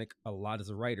Sudaconic a lot as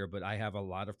a writer, but I have a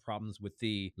lot of problems with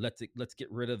the let's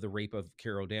get rid of the rape of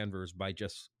Carol Danvers by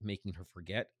just making her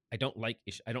forget. I don't like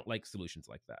solutions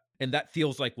like that. And that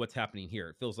feels like what's happening here.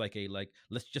 It feels like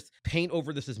let's just paint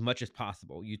over this as much as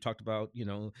possible. You talked about,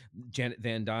 Janet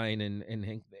Van Dyne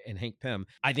and Hank Pym.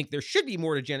 I think there should be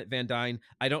more to Janet Van Dyne.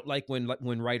 I don't like when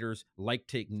writers like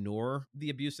to ignore the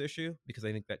abuse issue because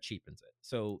I think that cheapens it.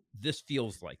 So this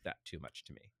feels like that too much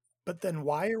to me. But then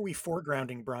why are we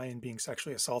foregrounding Brian being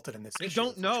sexually assaulted in this issue? I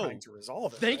don't know. Trying to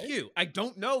resolve it. Thank you. I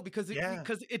don't know because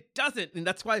it doesn't. And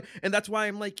that's why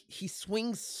I'm like, he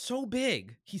swings so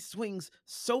big. He swings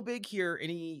so big here and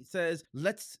he says,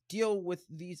 let's deal with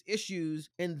these issues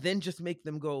and then just make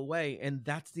them go away. And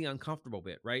that's the uncomfortable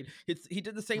bit, right? He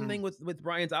did the same thing with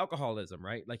Brian's alcoholism,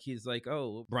 right? Like he's like,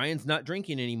 oh, Brian's not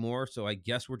drinking anymore, so I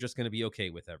guess we're just going to be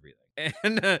okay with everything.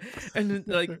 And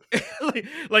like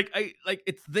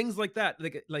it's things like that.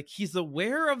 Like he's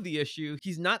aware of the issue.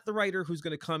 He's not the writer who's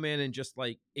going to come in and just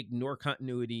like ignore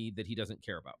continuity that he doesn't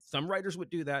care about. Some writers would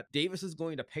do that. Davis is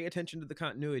going to pay attention to the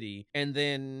continuity and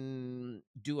then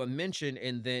do a mention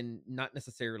and then not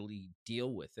necessarily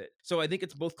deal with it. So I think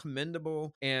it's both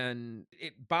commendable and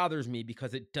it bothers me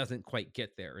because it doesn't quite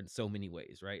get there in so many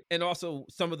ways, right? And also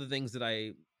some of the things that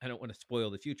I don't want to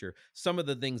spoil the future. Some of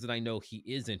the things that I know he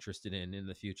is interested in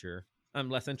the future, I'm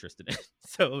less interested in.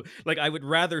 So like I would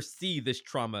rather see this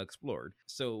trauma explored.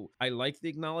 So I like the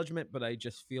acknowledgement, but I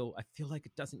feel like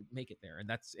it doesn't make it there.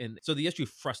 And so the issue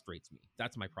frustrates me.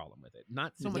 That's my problem with it.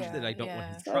 Not so much that I don't want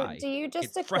him to try. So do you,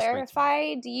 just to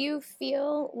clarify, do you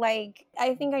feel like,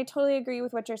 I think I totally agree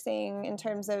with what you're saying in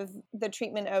terms of the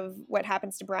treatment of what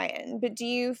happens to Brian, but do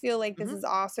you feel like this is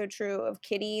also true of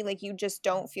Kitty? Like you just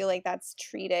don't feel like that's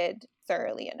treated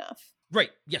thoroughly enough? Right.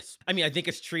 Yes. I mean, I think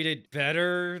it's treated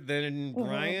better than Mm-hmm.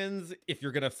 Brian's. If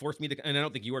you're going to force me to, and I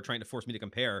don't think you are trying to force me to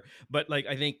compare, but like,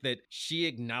 I think that she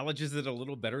acknowledges it a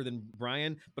little better than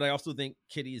Brian. But I also think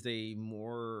Kitty's a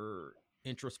more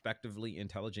introspectively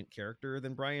intelligent character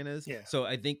than Brian is. Yeah. So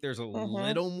I think there's a Mm-hmm.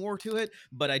 little more to it,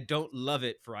 but I don't love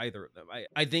it for either of them.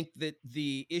 I think that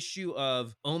the issue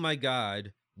of, oh my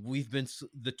God,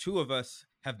 the two of us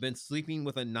have been sleeping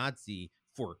with a Nazi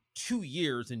for 2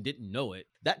 years and didn't know it.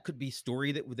 That could be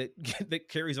story that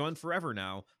carries on forever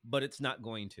now, but it's not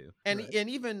going to. And Right. and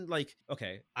even like,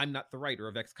 okay, I'm not the writer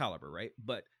of Excalibur, right?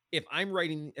 But if I'm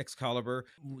writing Excalibur,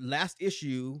 last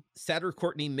issue, Satyr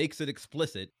Courtney makes it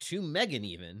explicit to Megan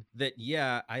even that,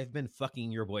 yeah, I've been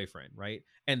fucking your boyfriend, right?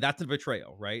 And that's a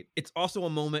betrayal, right? It's also a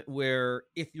moment where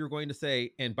if you're going to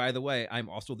say, and by the way, I'm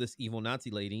also this evil Nazi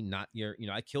lady, not your,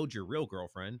 I killed your real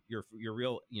girlfriend, your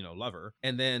real, lover.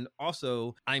 And then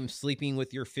also I'm sleeping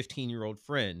with your 15-year-old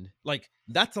friend. Like,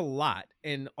 that's a lot.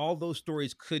 And all those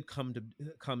stories could come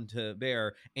to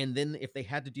bear. And then if they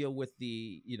had to deal with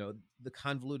the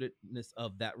convolutedness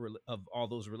of of all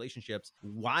those relationships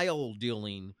while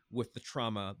dealing with the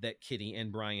trauma that Kitty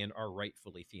and Brian are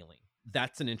rightfully feeling,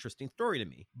 that's an interesting story to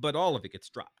me. But all of it gets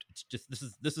dropped. It's just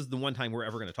this is the one time we're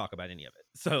ever going to talk about any of it.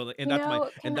 So that's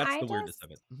the weirdness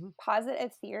of it. Mm-hmm. Posit a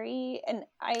theory, and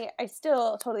I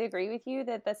still totally agree with you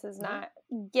that this is Mm-hmm. not,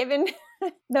 given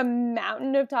the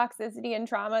mountain of toxicity and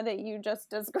trauma that you just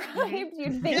described,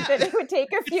 you'd think that it would take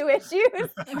a few issues.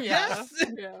 Yeah.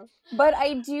 Yeah. But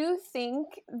I do think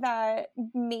that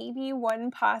maybe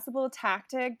one possible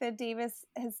tactic that Davis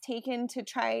has taken to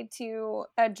try to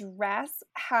address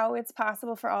how it's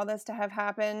possible for all this to have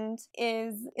happened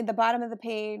is at the bottom of the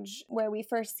page where we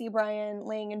first see Brian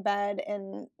laying in bed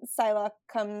and Psylocke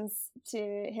comes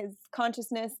to his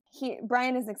consciousness.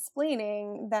 Brian is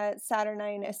explaining that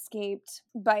Saturnine escaped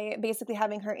by basically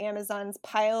having her Amazons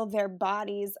pile their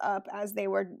bodies up as they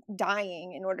were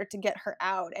dying in order to get her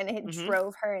out, and it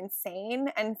drove her insane.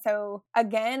 And so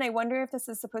again, I wonder if this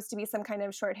is supposed to be some kind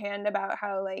of shorthand about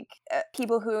how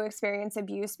people who experience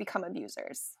abuse become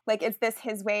abusers. Like, is this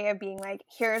his way of being like,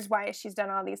 here's why she's done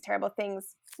all these terrible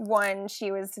things? 1,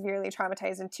 she was severely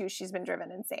traumatized, and 2, she's been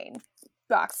driven insane.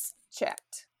 Box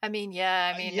checked. I mean,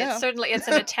 yeah.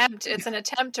 It's an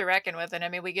attempt to reckon with it. I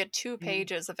mean, we get 2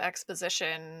 pages of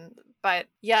exposition, but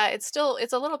yeah, it's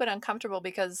a little bit uncomfortable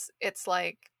because it's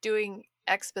like doing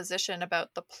exposition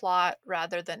about the plot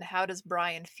rather than how does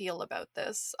Brian feel about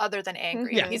this, other than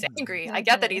angry. Mm-hmm. He's angry. Mm-hmm. I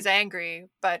get that he's angry,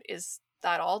 but is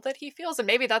that all that he feels? And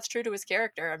maybe that's true to his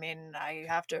character. I mean, I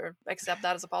have to accept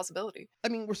that as a possibility. I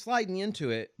mean, we're sliding into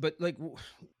it, but like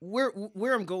where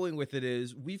I'm going with it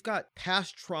is we've got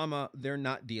past trauma they're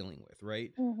not dealing with, right?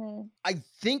 Mm-hmm. I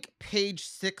think page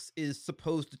 6 is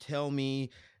supposed to tell me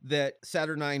that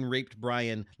Saturnine raped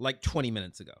Brian like 20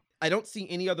 minutes ago. I don't see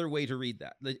any other way to read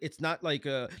that. It's not like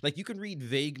you can read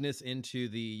vagueness into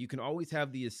you can always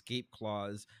have the escape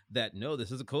clause that, no,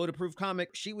 this is a code-approved comic.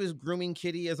 She was grooming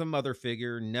Kitty as a mother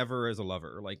figure, never as a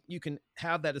lover. Like, you can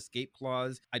have that escape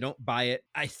clause. I don't buy it.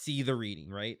 I see the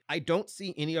reading, right? I don't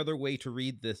see any other way to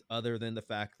read this other than the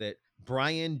fact that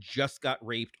Brian just got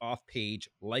raped off page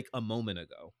like a moment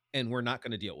ago, and we're not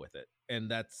going to deal with it. And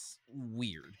that's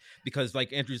weird because,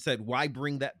 like Andrew said, why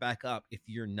bring that back up if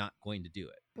you're not going to do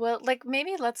it? Well,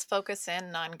 maybe let's focus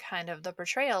in on kind of the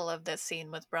portrayal of this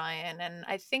scene with Brian. And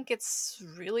I think it's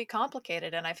really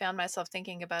complicated, and I found myself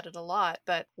thinking about it a lot.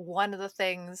 But one of the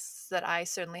things that I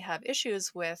certainly have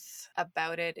issues with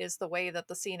about it is the way that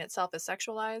the scene itself is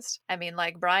sexualized. I mean,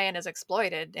 Brian is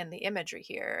exploited in the imagery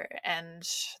here, and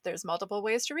there's multiple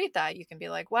ways to read that. You can be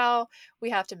like, well, we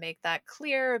have to make that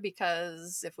clear,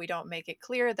 because if we don't make it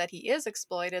clear that he is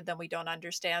exploited, then we don't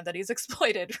understand that he's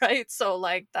exploited, right? So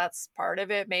that's part of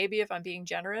it, maybe, if I'm being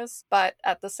generous. But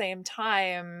at the same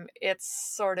time,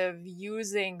 it's sort of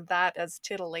using that as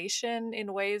titillation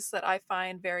in ways that I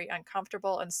find very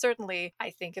uncomfortable. And certainly, I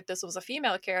think if this was a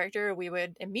female character, we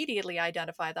would immediately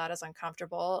identify that as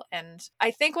uncomfortable. And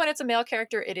I think when it's a male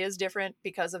character, it is different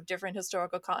because of different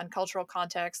historical and cultural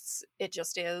contexts. It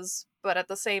just is. But at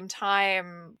the same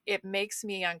time, it makes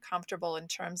me uncomfortable in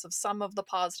terms of some of the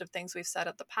positive things we've said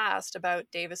at the past about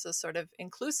Davis's sort of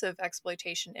inclusive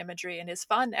exploitation imagery and his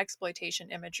fun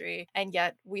exploitation imagery. And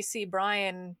yet we see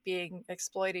Brian being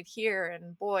exploited here,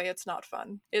 and boy, it's not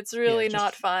fun. It's really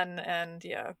not fun. And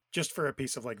just for a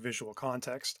piece of visual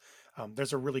context,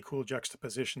 there's a really cool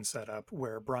juxtaposition set up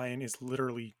where Brian is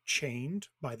literally chained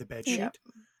by the bedsheet.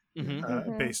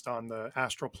 based on the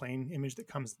astral plane image that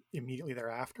comes immediately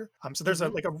thereafter. So there's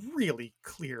a really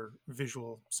clear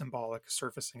visual symbolic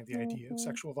surfacing of the idea of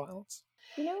sexual violence.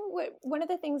 You know what? One of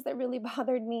the things that really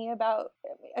bothered me about,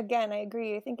 again, I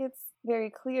agree. I think it's very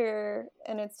clear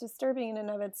and it's disturbing in and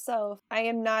of itself. I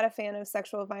am not a fan of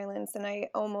sexual violence, and I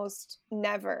almost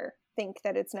never think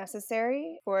that it's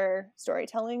necessary for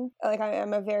storytelling. Like,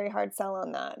 I'm a very hard sell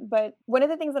on that. But one of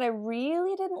the things that I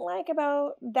really didn't like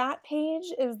about that page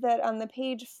is that on the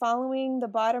page following the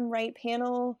bottom right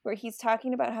panel where he's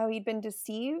talking about how he'd been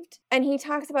deceived, and he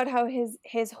talks about how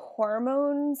his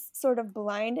hormones sort of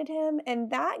blinded him,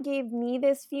 and that gave me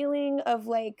this feeling of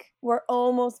like, we're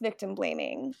almost victim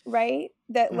blaming, right?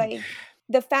 That like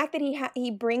the fact that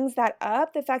he brings that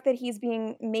up, the fact that he's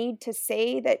being made to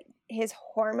say that his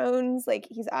hormones, like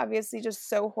he's obviously just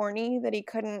so horny that he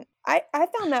couldn't. I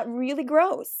found that really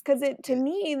gross, because it to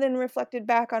me then reflected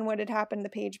back on what had happened the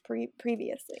page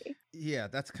previously. Yeah,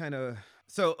 that's kind of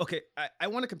so. Okay, I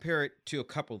want to compare it to a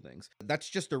couple things. That's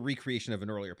just a recreation of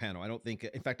an earlier panel. I don't think,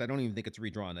 in fact, I don't even think it's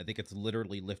redrawn. I think it's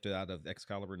literally lifted out of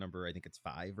Excalibur number. I think it's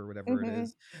 5 or whatever it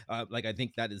is. Like, I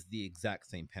think that is the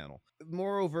exact same panel.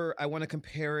 Moreover, I want to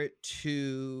compare it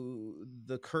to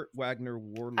the Kurt Wagner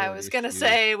Warlord. I was gonna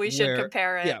say we should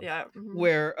compare it. Yeah.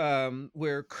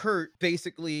 Where Kurt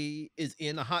basically is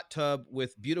in a hot tub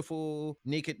with beautiful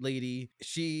naked lady.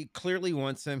 She clearly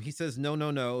wants him. He says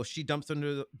no. She dunks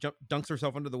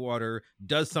herself under the water,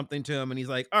 does something to him, and he's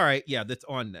like, all right, yeah, that's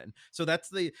on then. So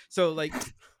that's like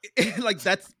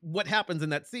that's what happens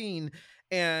in that scene.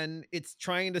 And it's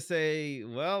trying to say,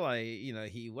 well,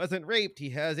 he wasn't raped. He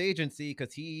has agency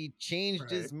because he changed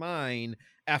his mind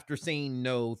after saying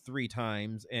no 3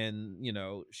 times, and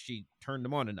she turned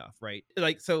him on enough, right?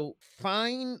 Like, so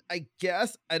fine, I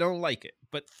guess. I don't like it,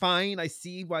 but fine. I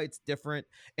see why it's different,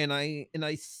 and I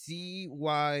see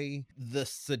why the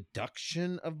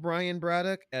seduction of Brian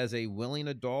Braddock as a willing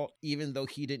adult, even though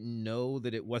he didn't know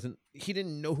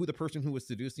who the person who was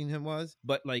seducing him was,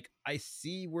 but like, I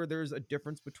see where there's a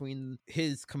difference between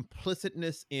his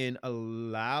complicitness in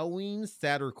allowing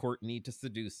Satyr Courtney to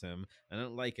seduce him. I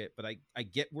don't like it, but I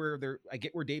get where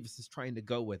Davis is trying to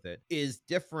go with it, is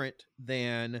different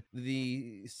than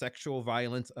the sexual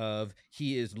violence of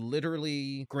he is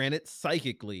literally, granted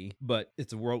psychically, but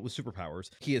it's a world with superpowers,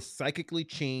 he is psychically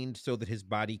chained so that his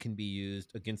body can be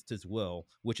used against his will,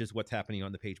 which is what's happening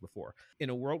on the page before. In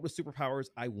a world with superpowers,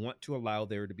 I want to allow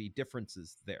there to be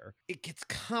differences there. It gets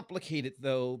complicated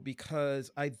though, because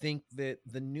I think that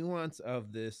the nuance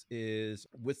of this is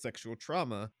with sexual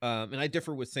trauma, and I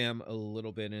differ with Sam a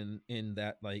little bit in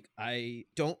that, like, I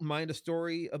don't mind a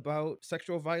story about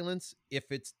sexual violence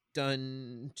if it's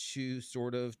done to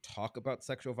sort of talk about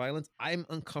sexual violence. I'm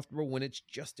uncomfortable when it's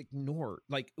just ignored,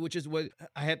 like, which is what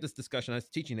I had this discussion. I was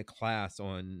teaching a class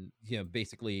on,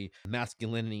 basically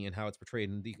masculinity and how it's portrayed,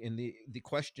 and the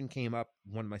question came up.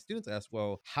 One of my students asked,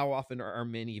 well, how often are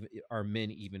men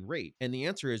even raped? And the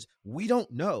answer is, we don't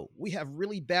know. We have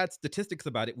really bad statistics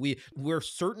about it. We're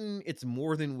certain it's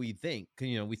more than we think.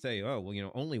 We say, oh,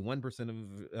 well, only 1%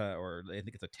 of, or I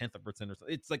think it's 1/10% or something.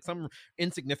 It's like some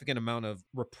insignificant amount of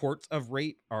reports of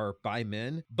rape are by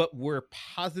men, but we're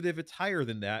positive it's higher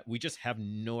than that. We just have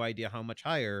no idea how much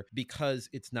higher because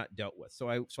it's not dealt with. So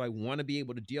I want to be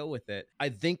able to deal with it. I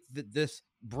think that this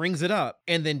brings it up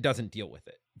and then doesn't deal with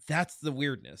it. That's the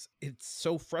weirdness. It's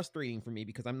so frustrating for me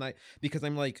because I'm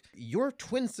like, your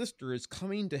twin sister is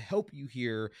coming to help you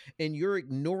here, and you're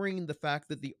ignoring the fact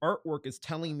that the artwork is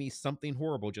telling me something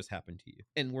horrible just happened to you,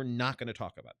 and we're not going to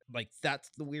talk about it. Like, that's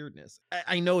the weirdness.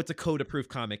 I know it's a code-approved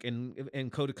comic,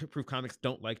 and code-approved comics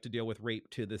don't like to deal with rape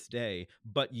to this day,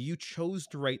 but you chose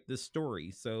to write this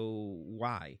story, so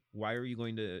why? Why are you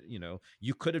going to,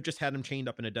 you could have just had him chained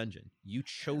up in a dungeon. You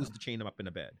chose to chain him up in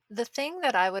a bed. The thing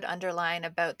that I would underline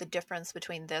about the difference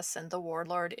between this and the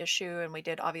Warlord issue, and we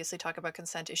did obviously talk about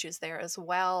consent issues there as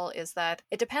well, is that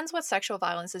it depends what sexual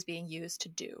violence is being used to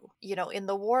do. In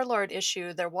the Warlord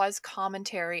issue, there was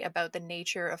commentary about the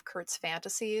nature of Kurt's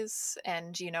fantasies,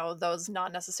 and, those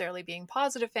not necessarily being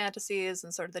positive fantasies,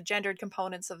 and sort of the gendered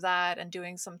components of that, and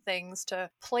doing some things to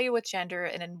play with gender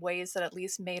and in ways that at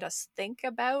least made us think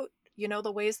about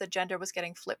the ways that gender was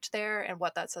getting flipped there, and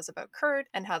what that says about Kurt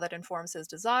and how that informs his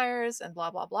desires and blah,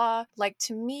 blah, blah. Like,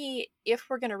 to me, if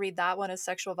we're going to read that one as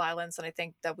sexual violence, and I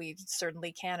think that we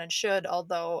certainly can and should,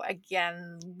 although,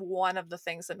 again, one of the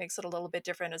things that makes it a little bit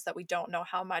different is that we don't know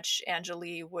how much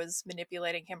Angelique was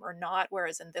manipulating him or not,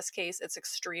 whereas in this case, it's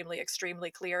extremely,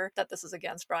 extremely clear that this is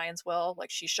against Brian's will.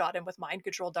 Like, she shot him with mind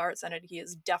control darts, and he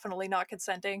is definitely not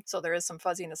consenting, so there is some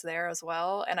fuzziness there as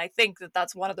well. And I think that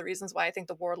that's one of the reasons why I think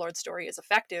the Warlord story story is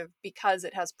effective because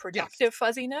it has productive Yes.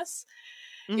 fuzziness.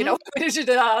 Mhm. You know,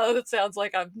 it sounds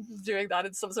like I'm doing that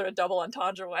in some sort of double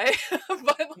entendre way,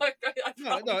 but like I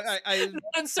No, promise not I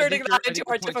inserting think that I into think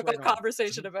our your point's typical right on.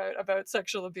 conversation about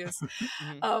sexual abuse.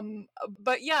 Mhm.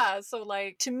 But yeah, so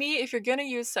like to me, if you're gonna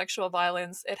use sexual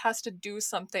violence, it has to do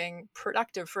something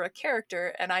productive for a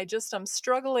character, and I'm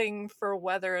struggling for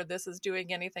whether this is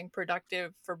doing anything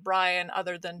productive for Brian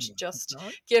other than to No, it's just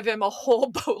not. give him a whole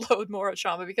boatload more of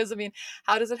trauma. Because I mean,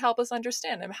 how does it help us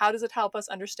understand him? How does it help us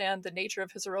understand the nature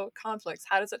of his heroic conflicts?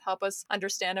 How does it help us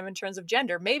understand him in terms of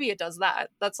gender? Maybe it does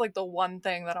that. That's like the one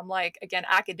thing that I'm like, again,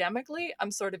 academically,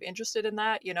 I'm sort of interested in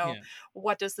that. You know, Yeah.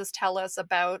 what does this tell us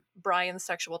about Brian's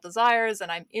sexual desires?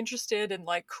 And I'm interested in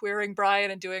like queering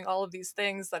Brian and doing all of these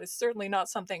things. That is certainly not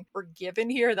something we're given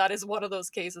here. That is one of those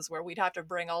cases where we'd have to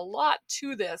bring a lot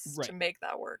to this to Right. make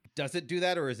that work. Does it do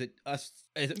that, or is it us,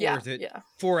 or Yeah, is it yeah.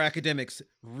 4 academics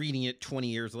reading it 20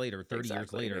 years later, 30 years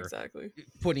Exactly, later, exactly.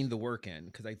 putting the work in?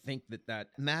 Because I think that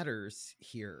matters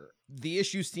here. The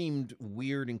issue seemed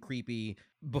weird and creepy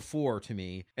before to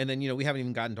me, and then we haven't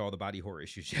even gotten to all the body horror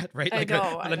issues yet, right? I Like,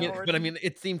 know, but I I mean, know. but I mean,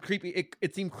 it seemed creepy.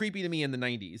 It seemed creepy to me in the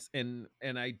 90s, and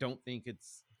I don't think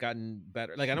it's gotten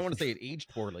better. Like, I don't want to say it aged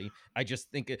poorly. I just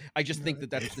think that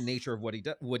that's the nature of what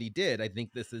he did. I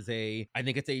think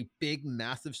it's a big,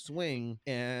 massive swing,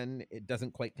 and it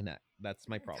doesn't quite connect. That's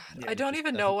my problem. Yeah. I don't just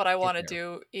even know doesn't what I get want to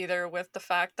there. do either with the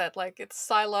fact that like it's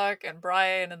Psylocke and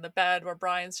Brian in the bed where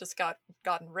Brian's just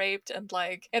gotten raped, and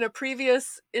like in a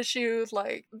previous issue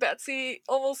like Betsy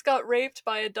almost got raped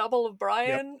by a double of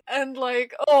Brian, and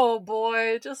like, oh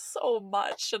boy, just so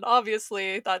much. And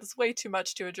obviously that's way too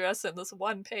much to address in this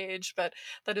one page, but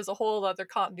that is a whole other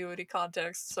continuity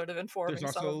context sort of informing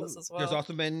some of this as well.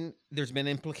 There's been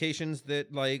implications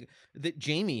that that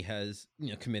Jamie has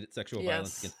committed sexual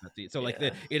violence Yes. against Betsy. So like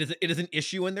Yeah. it is an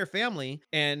issue in their family,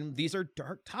 and these are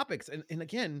dark topics. And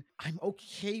again, I'm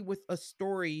okay with a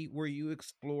story where you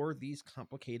explore these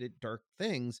complicated dark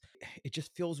things. It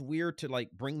just feels weird to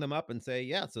like bring them up and say,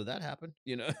 yeah, so that happened,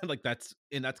 like that's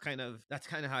kind of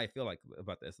how I feel like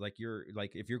about this. Like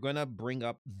if you're gonna bring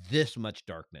up this much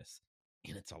darkness,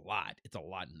 and it's a lot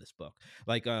in this book.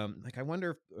 Like I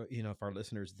wonder if if our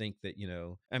listeners think that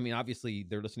I mean, obviously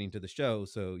they're listening to the show,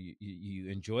 so you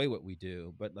enjoy what we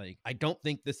do, but like I don't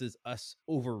think this is us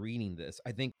overreading this.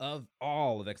 I think of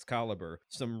all of Excalibur,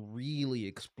 some really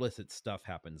explicit stuff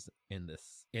happens in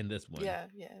this one. Yeah.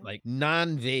 Like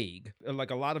non-vague. Like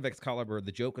a lot of Excalibur,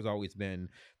 the joke has always been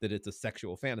that it's a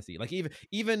sexual fantasy. Like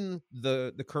even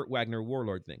the Kurt Wagner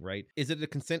warlord thing, right? Is it a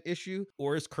consent issue,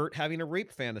 or is Kurt having a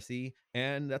rape fantasy?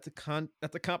 And that's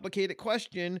a complicated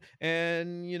question,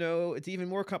 and it's even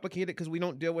more complicated because we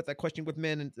don't deal with that question with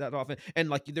men that often. And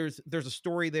like there's a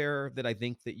story there that I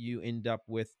think that you end up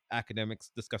with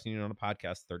academics discussing it on a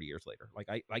podcast 30 years later. Like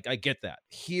I get that.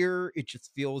 Here it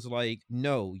just feels like,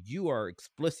 no, you are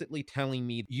explicitly telling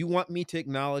me you want me to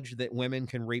acknowledge that women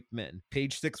can rape men.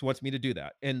 Page 6 wants me to do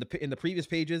that, and in the previous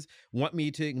pages want me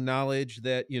to acknowledge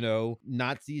that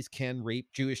Nazis can rape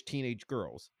Jewish teenage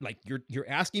girls. Like you're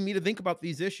asking me to think about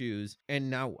these issues, and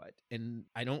now what? And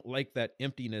I don't like that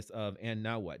emptiness of and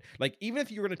now what. Like, even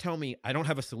if you're going to tell me I don't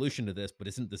have a solution to this, but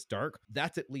isn't this dark,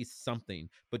 that's at least something.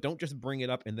 But don't just bring it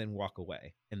up and then walk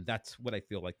away. And that's what I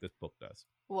feel like this book does.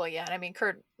 Well, yeah, and I mean,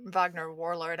 Kurt Wagner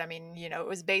Warlord, I mean, it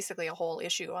was basically a whole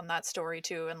issue on that story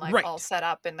too, and like all set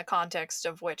up in the context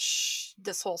of which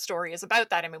this whole story is about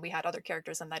that. I mean, we had other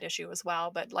characters in that issue as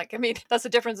well, but like, I mean, that's the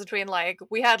difference between like,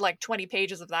 we had like 20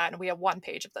 pages of that and we have 1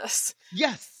 page of this.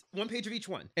 Yes, 1 page of each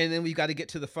one. And then we got to get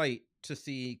to the fight to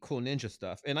see cool ninja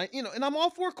stuff. And and I'm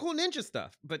all for cool ninja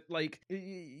stuff, but like,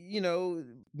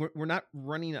 we're not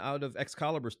running out of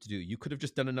Excaliburs to do. You could have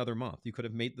just done another month. You could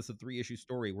have made this a 3-issue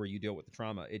story where you deal with the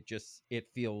trauma. It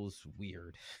feels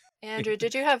weird. Andrew,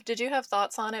 did you have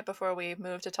thoughts on it before we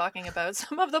move to talking about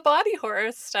some of the body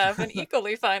horror stuff? An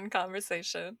equally fun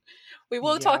conversation. We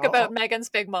will talk about Megan's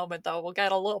big moment, though. We'll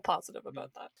get a little positive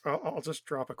about that. I'll just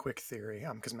drop a quick theory,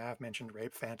 because Mav mentioned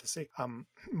rape fantasy.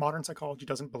 Modern psychology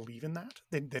doesn't believe in that.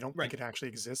 They don't think it actually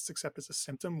exists except as a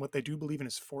symptom. What they do believe in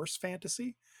is force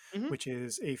fantasy, which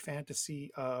is a fantasy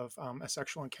of a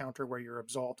sexual encounter where you're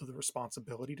absolved of the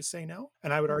responsibility to say no.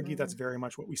 And I would argue that's very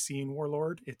much what we see in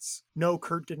Warlord. It's, no,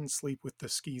 Kurt didn't couldn't sleep with the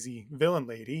skeezy villain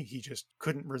lady. He just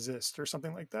couldn't resist or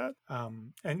something like that.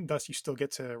 And thus you still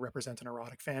get to represent an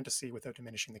erotic fantasy without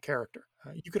diminishing the character.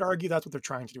 You could argue that's what they're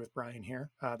trying to do with Brian here,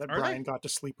 that Brian got to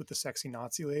sleep with the sexy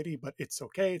Nazi lady, but it's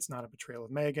okay. It's not a betrayal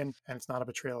of Megan, and it's not a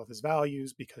betrayal of his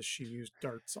values because she used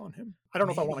darts on him. I don't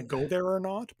know if I want to go there or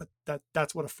not, but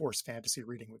that's what a forced fantasy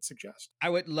reading would suggest. I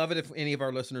would love it if any of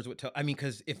our listeners would tell. I mean,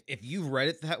 because if you read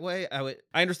it that way,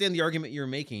 I understand the argument you're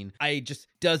making.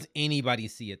 Does anybody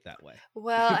see it that way?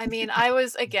 Well, I mean, I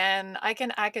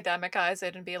can academicize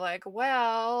it and be like,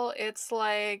 well, it's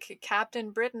like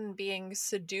Captain Britain being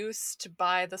seduced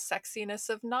by the sexiness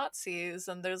of Nazis,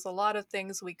 and there's a lot of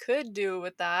things we could do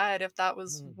with that if that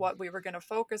was what we were going to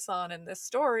focus on in this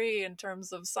story in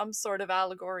terms of some sort of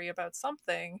allegory about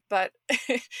something. But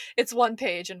it's one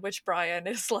page in which Brian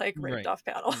is like ripped off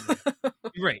panel.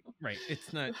 Right.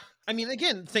 It's not. I mean,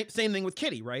 again, same thing with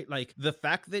Kitty, right? Like the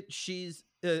fact that she's.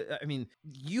 I mean,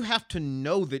 you have to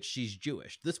know that she's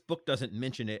Jewish. This book doesn't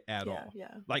mention it at all. Yeah.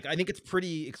 Like, I think it's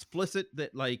pretty explicit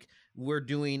that like we're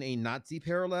doing a Nazi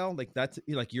parallel. Like that's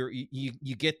like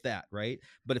you get that, right?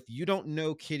 But if you don't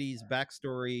know Kitty's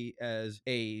backstory as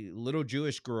a little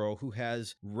Jewish girl who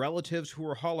has relatives who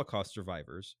are Holocaust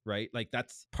survivors, right? Like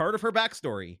that's part of her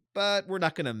backstory, but we're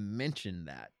not going to mention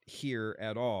that here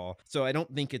at all. So I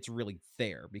don't think it's really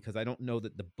fair because I don't know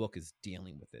that the book is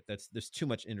dealing with it. There's too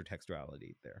much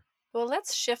intertextuality there. Well,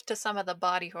 let's shift to some of the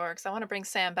body horror, because I want to bring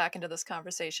Sam back into this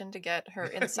conversation to get her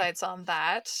insights on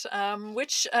that,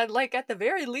 which, like, at the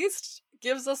very least,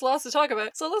 gives us lots to talk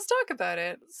about. So let's talk about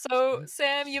it. So,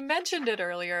 Sam, you mentioned it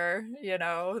earlier,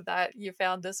 that you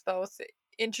found this both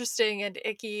interesting and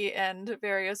icky and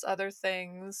various other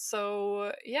things.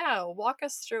 So yeah, walk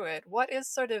us through it. What is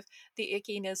sort of the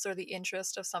ickiness or the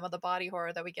interest of some of the body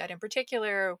horror that we get, in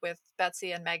particular with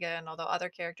Betsy and Megan, although other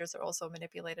characters are also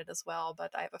manipulated as well,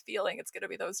 but I have a feeling it's going to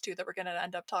be those two that we're going to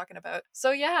end up talking about.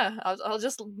 So yeah, I'll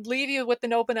just leave you with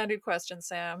an open-ended question,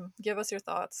 Sam. Give us your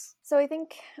thoughts. So I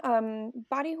think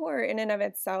body horror in and of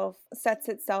itself sets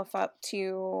itself up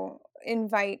to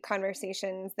invite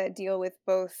conversations that deal with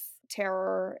both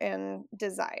terror and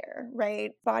desire,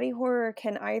 right? Body horror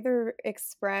can either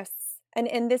express,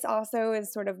 and this also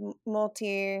is sort of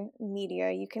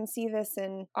multimedia. You can see this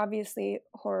in, obviously,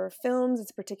 horror films.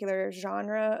 It's a particular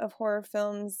genre of horror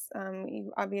films.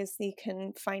 You obviously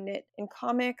can find it in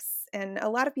comics, and a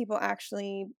lot of people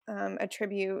actually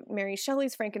attribute Mary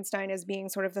Shelley's Frankenstein as being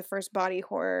sort of the first body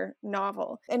horror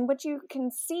novel. And what you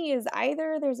can see is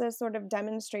either there's a sort of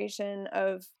demonstration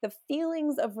of the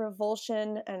feelings of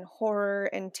revulsion and horror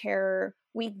and terror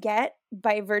we get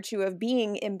by virtue of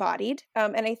being embodied.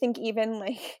 And I think even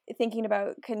like thinking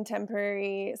about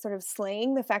contemporary sort of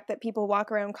slang, the fact that people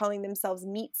walk around calling themselves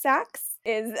meat sacks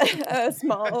is a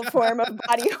small form of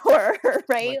body horror,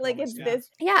 right? Like it's this,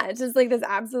 it's just like this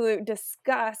absolute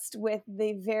disgust with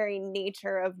the very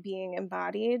nature of being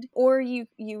embodied. Or you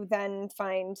then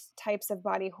find types of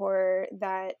body horror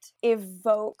that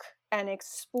evoke and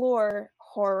explore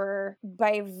horror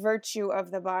by virtue of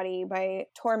the body, by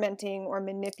tormenting or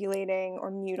manipulating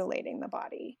or mutilating the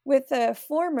body. With the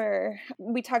former,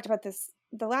 we talked about this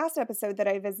the last episode that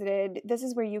I visited. This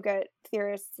is where you get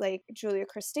theorists like Julia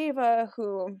Kristeva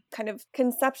who kind of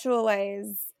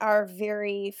conceptualize our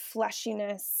very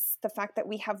fleshiness, the fact that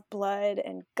we have blood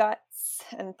and guts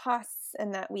and pus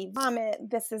and that we vomit.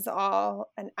 This is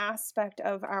all an aspect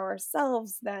of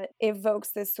ourselves that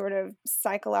evokes this sort of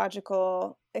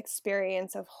psychological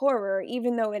experience of horror,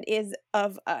 even though it is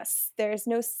of us. There's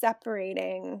no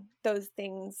separating those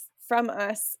things from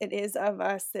us. It is of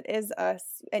us, it is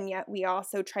us, and yet we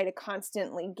also try to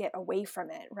constantly get away from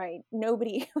it, right?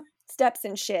 Nobody steps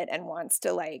in shit and wants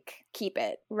to like keep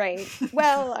it, right?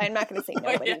 Well, I'm not going to say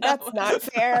nobody. That's not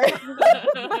fair.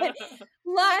 But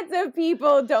lots of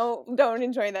people don't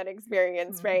enjoy that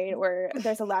experience, right? Or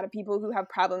there's a lot of people who have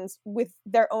problems with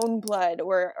their own blood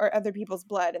or other people's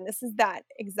blood, and this is that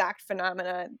exact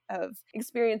phenomena of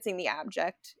experiencing the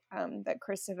abject that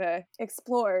Kristeva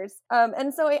explores.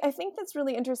 And so I think that's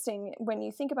really interesting when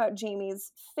you think about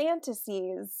Jamie's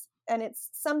fantasies. And it's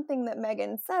something that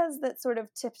Megan says that sort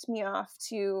of tipped me off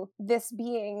to this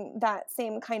being that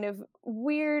same kind of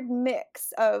weird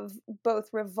mix of both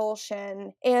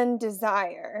revulsion and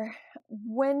desire.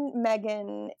 When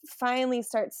Megan finally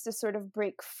starts to sort of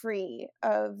break free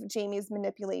of Jamie's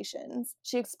manipulations,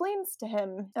 she explains to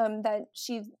him that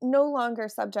she's no longer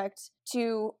subject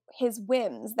to his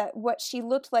whims, that what she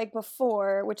looked like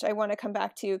before, which I want to come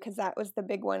back to because that was the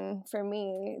big one for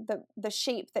me, the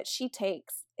shape that she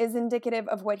takes is indicative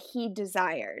of what he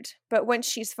desired. But once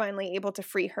she's finally able to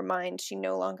free her mind, she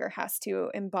no longer has to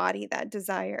embody that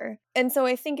desire. And so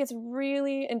I think it's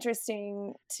really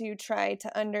interesting to try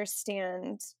to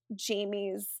understand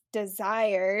Jamie's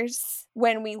desires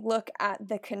when we look at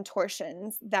the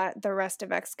contortions that the rest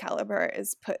of Excalibur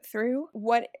is put through.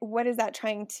 What is that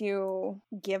trying to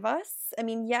give us? I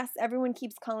mean, yes, everyone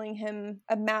keeps calling him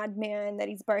a madman, that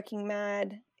he's barking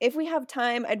mad. If we have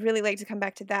time, I'd really like to come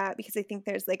back to that, because I think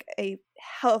there's like a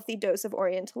healthy dose of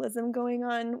Orientalism going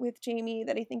on with Jamie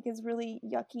that I think is really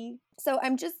yucky. So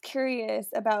I'm just curious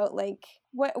about like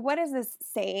what is this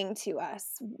saying to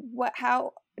us?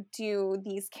 How do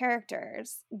these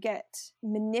characters get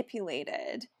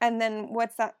manipulated? And then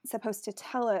what's that supposed to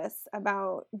tell us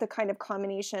about the kind of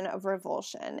combination of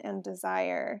revulsion and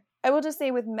desire? I will just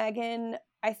say with Megan,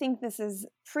 I think this is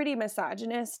pretty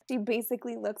misogynist. She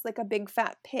basically looks like a big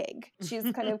fat pig. She's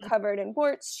kind of covered in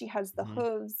warts. She has the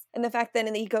hooves. And the fact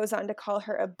that he goes on to call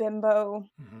her a bimbo.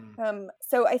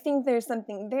 So I think there's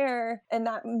something there, and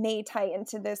that may tie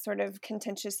into this sort of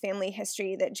contentious family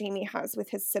history that Jamie has with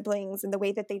his siblings, and the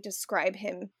way that they describe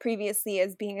him previously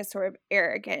as being a sort of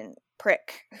arrogant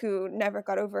prick who never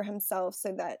got over himself,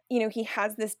 so that, he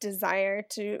has this desire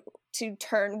to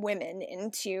turn women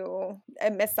into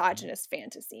a misogynist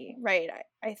fantasy, right?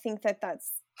 I think that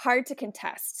that's hard to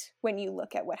contest when you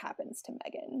look at what happens to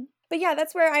Megan. But yeah,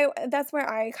 that's where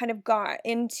I kind of got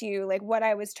into like what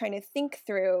I was trying to think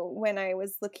through when I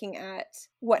was looking at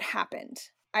what happened.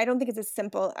 I don't think it's as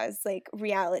simple as like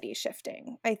reality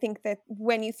shifting. I think that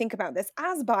when you think about this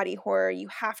as body horror, you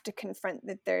have to confront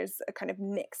that there's a kind of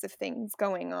mix of things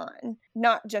going on,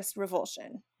 not just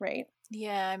revulsion, right?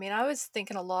 Yeah, I mean, I was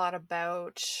thinking a lot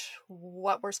about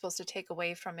what we're supposed to take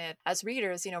away from it as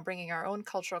readers, bringing our own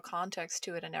cultural context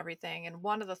to it and everything. And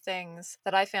one of the things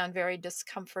that I found very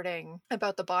discomforting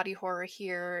about the body horror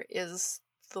here is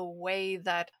the way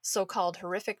that so-called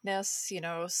horrificness,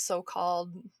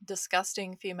 so-called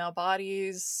disgusting female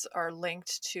bodies are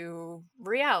linked to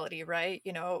reality, right?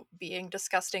 Being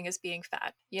disgusting is being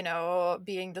fat.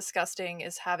 Being disgusting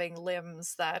is having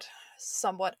limbs that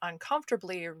somewhat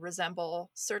uncomfortably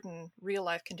resemble certain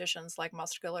real-life conditions like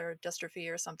muscular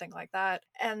dystrophy or something like that.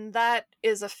 And that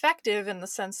is effective in the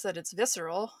sense that it's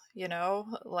visceral,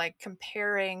 like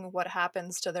comparing what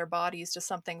happens to their bodies to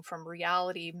something from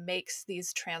reality makes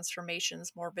these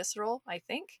transformations more visceral, I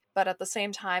think. But at the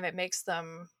same time, it makes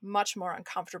them much more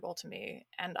uncomfortable to me.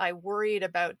 And I worried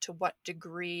about to what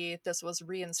degree this was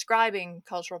reinscribing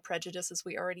cultural prejudices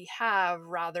we already have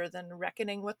rather than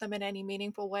reckoning with them in any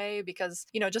meaningful way. Because,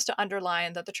 just to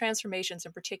underline that the transformations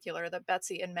in particular that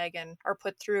Betsy and Megan are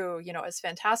put through, as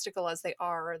fantastical as they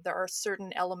are, there are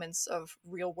certain elements of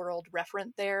real world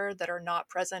referent there that are not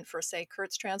present for, say,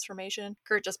 Kurt's transformation.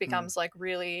 Kurt just becomes like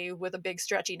really with a big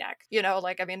stretchy neck,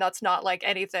 that's not like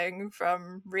anything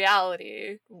from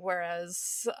reality,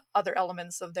 whereas other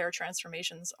elements of their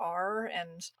transformations are.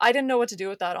 And I didn't know what to do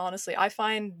with that, honestly. I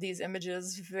find these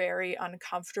images very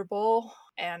uncomfortable.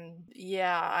 And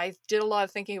yeah, I did a lot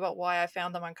of thinking about why I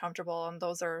found them uncomfortable, and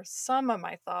those are some of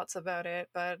my thoughts about it.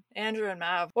 But Andrew and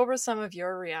Mav, what were some of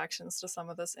your reactions to some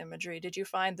of this imagery? Did you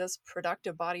find this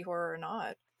productive body horror or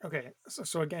not? Okay,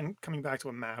 so again, coming back to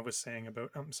what Mav was saying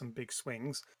about some big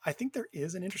swings, I think there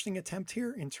is an interesting attempt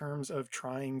here in terms of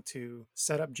trying to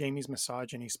set up Jamie's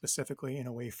misogyny specifically in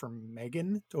a way for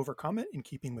Megan to overcome it, in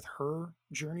keeping with her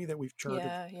journey that we've charted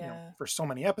for so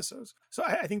many episodes. So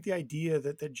I think the idea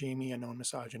that Jamie, a known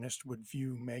misogynist, would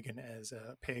view Megan as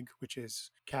a pig, which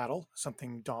is cattle,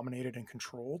 something dominated and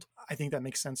controlled, I think that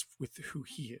makes sense with who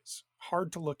he is.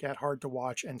 Hard to look at, hard to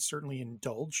watch, and certainly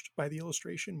indulged by the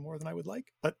illustration more than I would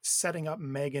like. But setting up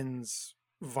Megan's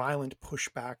violent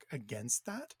pushback against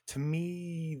that, to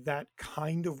me, that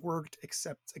kind of worked,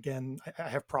 except, again, I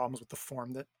have problems with the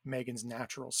form that Megan's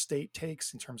natural state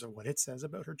takes in terms of what it says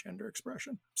about her gender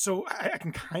expression. So I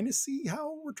can kind of see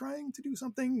how we're trying to do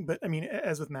something, but I mean,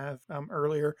 as with Mav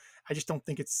earlier, I just don't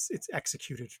think it's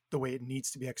executed the way it needs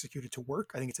to be executed to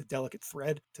work. I think it's a delicate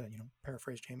thread, to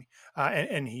paraphrase Jamie,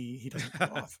 and he doesn't pull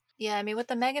it off. Yeah, I mean, with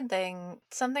the Megan thing,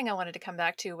 something I wanted to come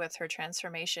back to with her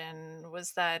transformation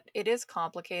was that it is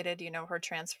complicated, her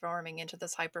transforming into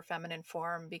this hyper feminine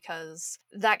form, because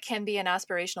that can be an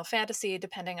aspirational fantasy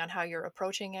depending on how you're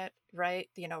approaching it, right?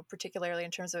 Particularly in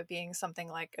terms of it being something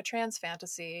like a trans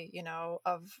fantasy,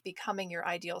 of becoming your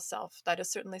ideal self. That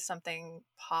is certainly something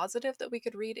positive that we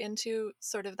could read into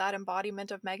sort of that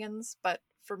embodiment of Megan's. But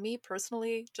for me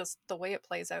personally, just the way it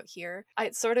plays out here,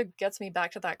 it sort of gets me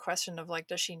back to that question of like,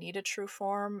 does she need a true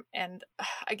form? And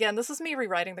again, this is me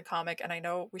rewriting the comic, and I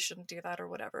know we shouldn't do that or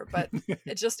whatever, but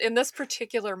it just, in this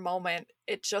particular moment,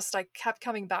 I kept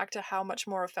coming back to how much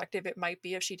more effective it might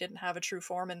be if she didn't have a true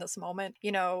form in this moment.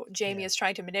 You know, Jamie is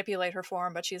trying to manipulate her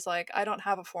form, but she's like, I don't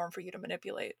have a form for you to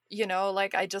manipulate. You know,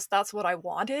 like, that's what I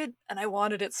wanted, and I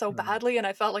wanted it so badly, and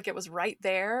I felt like it was right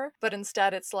there, but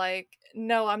instead it's like,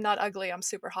 no, I'm not ugly, I'm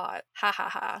super hot, ha ha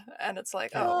ha. And it's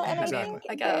like, well, oh, and exactly. I think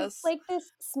I there's guess like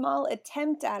this small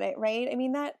attempt at it, right? I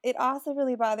mean, that it also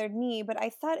really bothered me, but I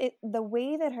thought the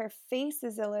way that her face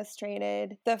is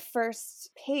illustrated, the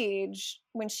first page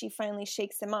when she finally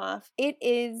shakes him off, it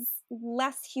is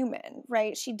less human,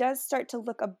 right? She does start to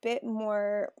look a bit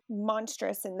more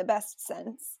monstrous in the best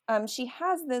sense. She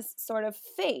has this sort of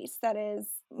face that is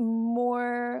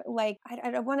more like, I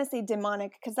don't want to say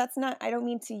demonic, because that's not, I don't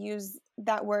mean to use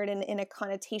that word in a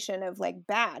connotation of like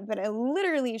bad, but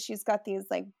literally she's got these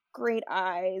like great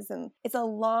eyes, and it's a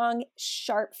long,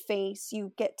 sharp face.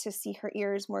 You get to see her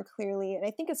ears more clearly, and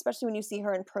I think especially when you see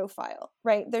her in profile,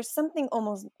 right? There's something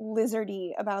almost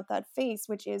lizardy about that face,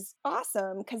 which is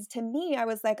awesome, because to me, I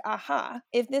was like, aha,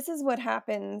 if this is what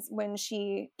happens when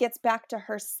she gets back to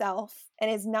herself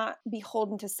and is not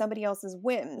beholden to somebody else's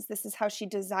whims, this is how she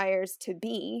desires to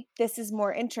be, this is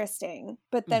more interesting.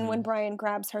 But then when Brian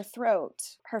grabs her throat,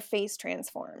 her face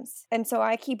transforms. And so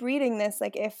I keep reading this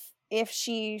like, if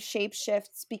she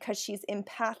shapeshifts because she's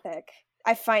empathic,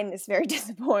 I find this very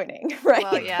disappointing, right?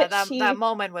 Well, yeah, that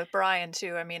moment with Brian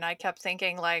too. I mean, I kept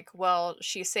thinking like, well,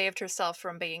 she saved herself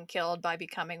from being killed by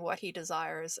becoming what he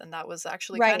desires, and that was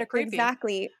actually kind of creepy.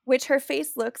 Exactly. Which her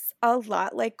face looks a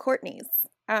lot like Courtney's.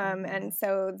 And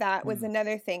so that was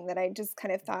another thing that I just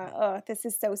kind of thought, oh, this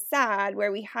is so sad,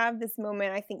 where we have this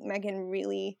moment. I think Megan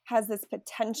really has this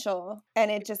potential,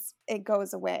 and it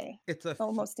goes away. It's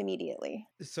almost immediately.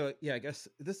 So yeah, I guess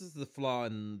this is the flaw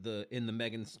in the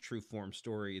Megan's true form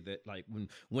story, that like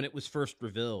when it was first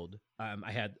revealed,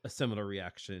 I had a similar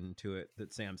reaction to it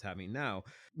that Sam's having now.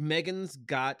 Megan's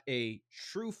got a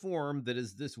true form that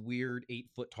is this weird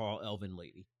 8-foot tall elven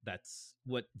lady. That's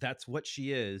what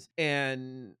she is.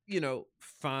 And,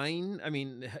 fine. I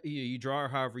mean, you draw her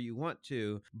however you want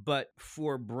to, but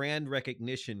for brand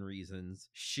recognition reasons,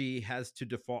 she has to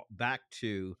default back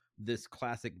to this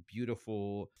classic,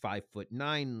 beautiful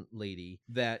 5'9" lady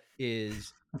that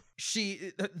is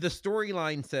the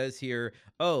storyline says here,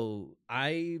 oh,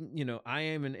 I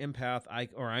am an empath, I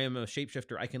am a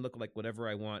shapeshifter, I can look like whatever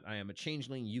I want, I am a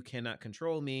changeling, you cannot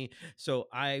control me, so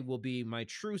I will be my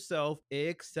true self,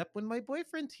 except when my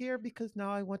boyfriend's here, because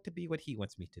now I want to be what he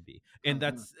wants me to be. And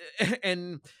that's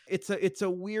and it's a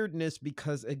weirdness,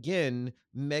 because again,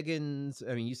 Megan's,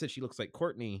 I mean, you said she looks like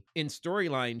Courtney. In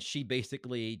storyline, she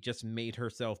basically just made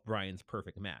herself Brian's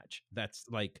perfect match. That's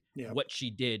like what she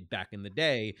did back in the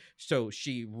day. So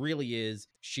she really is,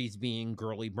 she's being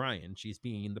girly Brian. She's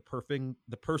being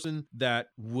the person that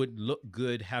would look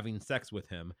good having sex with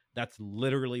him. That's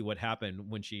literally what happened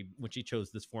when she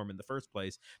chose this form in the first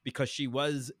place, because she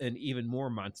was an even more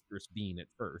monstrous being at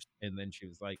first. And then she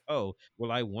was like, oh,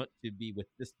 well, I want to be with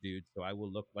this dude, so I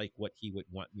will look like what he would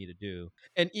want me to do.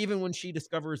 And even when she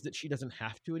discovers that she doesn't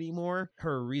have to anymore,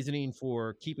 her reasoning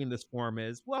for keeping this form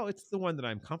is, well, it's the one that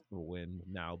I'm comfortable in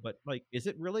now. But like, is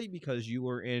it really? Because you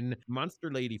were in monster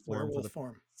lady form for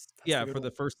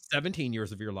the first 17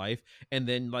 years of your life, and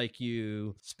then like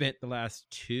you spent the last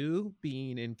 2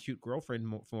 being in cute girlfriend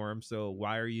form, so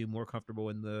why are you more comfortable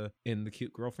in the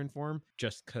cute girlfriend form?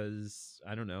 Just because,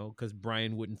 I don't know, because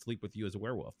Brian wouldn't sleep with you as a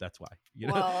werewolf, that's why,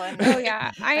 well,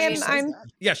 and,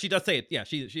 yeah, she does say it. Yeah,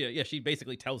 she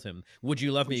basically tells him, would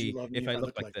you love me if I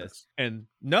look like this? And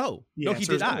no, he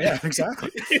did not. Yeah,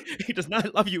 exactly. He does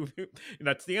not love you. And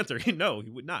that's the answer. No,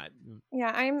 he would not.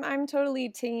 Yeah, I'm totally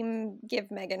team give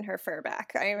Megan her fur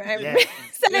back. I've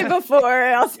said it before,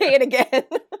 I'll say it again.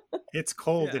 It's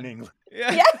cold in England.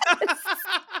 Yeah. Yes.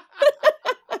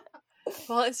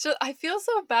 Well, it's just, I feel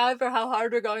so bad for how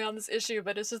hard we're going on this issue,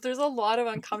 but it's just, there's a lot of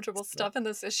uncomfortable stuff in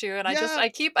this issue. And I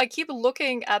keep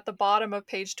looking at the bottom of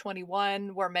page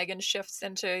 21 where Megan shifts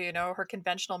into, her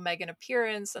conventional Megan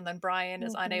appearance, and then Brian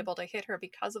is unable to hit her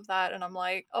because of that. And I'm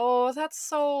like, oh, that's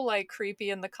so like creepy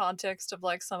in the context of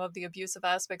like some of the abusive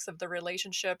aspects of the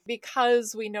relationship,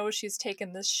 because we know she's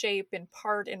taken this shape in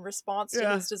part in response to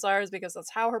his desires, because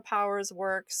that's how her powers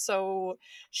work. So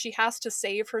she has to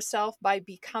save herself by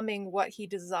becoming what he he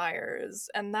desires.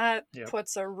 And that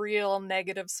puts a real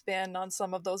negative spin on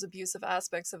some of those abusive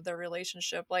aspects of their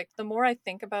relationship. Like, the more I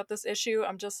think about this issue,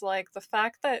 I'm just like, the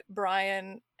fact that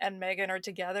Brian and Megan are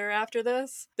together after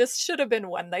this should have been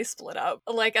when they split up.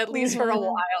 Like, at least for a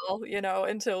while, you know,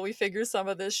 until we figure some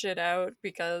of this shit out,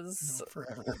 because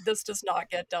this does not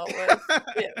get dealt with,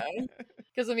 you know.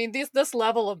 Because, I mean, this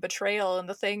level of betrayal and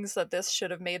the things that this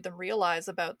should have made them realize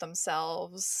about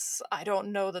themselves, I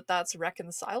don't know that that's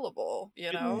reconcilable,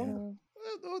 you know?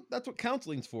 Well, that's what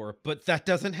counseling's for, but that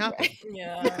doesn't happen.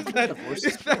 Yeah.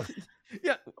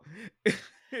 Yeah.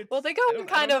 Well, they go on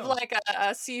kind of like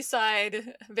a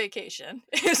seaside vacation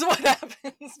is what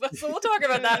happens. But so we'll talk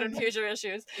about that in future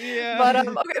issues. Yeah. But okay,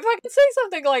 if I can say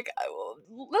something like,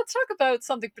 let's talk about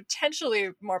something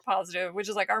potentially more positive, which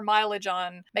is like our mileage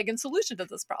on Megan's solution to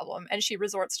this problem. And she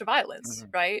resorts to violence,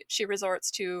 right? She resorts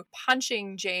to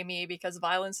punching Jamie because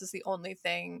violence is the only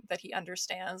thing that he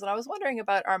understands. And I was wondering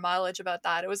about our mileage about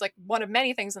that. It was like one of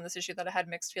many things in this issue that I had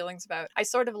mixed feelings about. I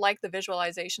sort of like the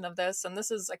visualization of this. And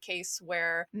this is a case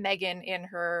where Megan in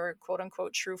her quote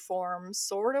unquote true form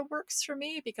sort of works for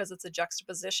me, because it's a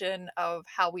juxtaposition of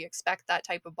how we expect that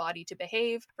type of body to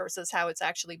behave versus how it's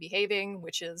actually behaving,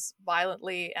 which is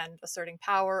violently and asserting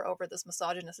power over this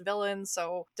misogynist villain.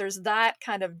 So there's that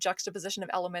kind of juxtaposition of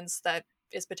elements that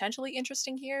is potentially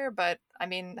interesting here. But I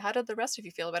mean, how did the rest of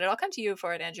you feel about it? I'll come to you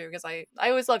for it, Andrew, because I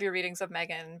always love your readings of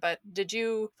Megan, but did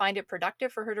you find it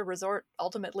productive for her to resort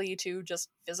ultimately to just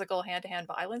physical hand-to-hand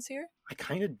violence here? I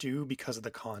kind of do, because of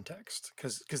the context,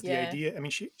 because the idea, I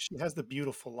mean, she has the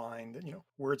beautiful line that, you know,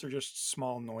 words are just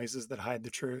small noises that hide the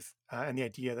truth, and the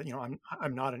idea that, you know,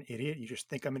 I'm not an idiot, you just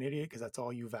think I'm an idiot because that's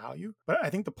all you value. But I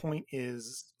think the point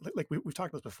is, like we've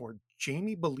talked about this before,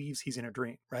 Jamie believes he's in a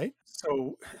dream, right?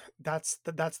 So that's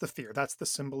the fear, that's the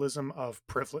symbolism of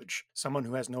privilege, someone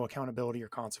who has no accountability or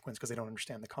consequence because they don't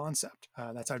understand the concept.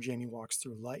 That's how Jamie walks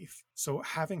through life. So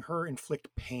having her inflict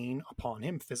pain upon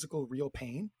him, physical, real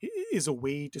pain, is a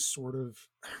way to sort of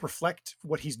reflect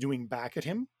what he's doing back at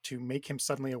him, to make him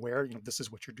suddenly aware, you know, this is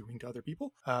what you're doing to other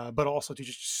people, but also to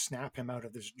just snap him out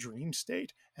of this dream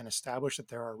state and establish that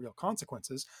there are real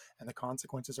consequences, and the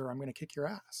consequences are, I'm going to kick your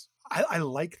ass. I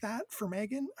like that for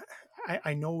Megan.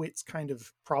 I know it's kind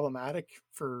of problematic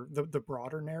for the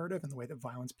broader narrative and the way that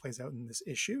violence plays out in this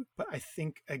issue, but I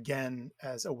think, again,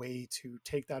 as a way to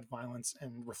take that violence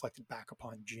and reflect it back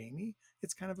upon Jamie,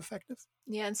 it's kind of effective.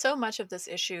 Yeah, and so much of this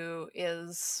issue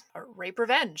is rape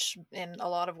revenge in a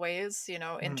lot of ways, you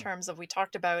know, in terms of, we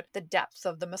talked about the depth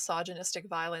of the misogynistic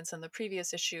violence in the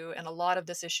previous issue, and a lot of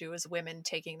this issue is women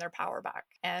taking their power back.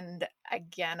 And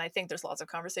again, I think there's lots of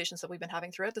conversations that we've been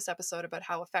having throughout this episode about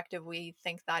how effective we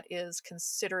think that is,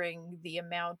 considering the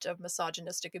amount of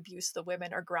misogynistic abuse the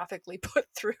women are graphically put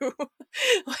through,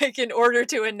 like, in order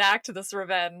to enact this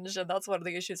revenge. And that's one of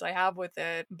the issues I have with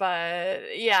it.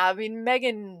 But yeah, I mean,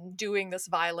 Megan doing this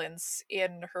violence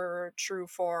in her true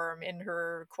form, in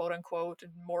her quote unquote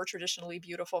more traditionally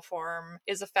beautiful form,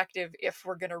 is effective if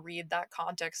we're going to read that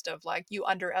context of, like, you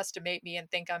underestimate me and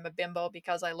think I'm a bimbo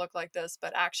because I look like this,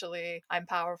 but actually I'm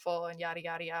powerful and yada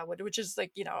yada yada, which is,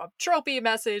 like, you know, a tropey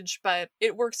message, but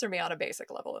it works for me on a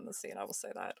basic level in the scene, I will say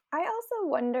that. I also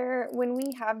wonder, when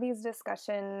we have these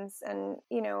discussions and,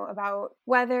 you know, about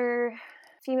whether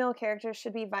female characters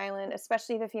should be violent,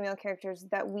 especially the female characters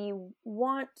that we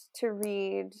want to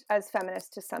read as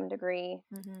feminist to some degree.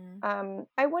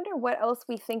 I wonder what else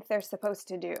we think they're supposed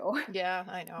to do. Yeah,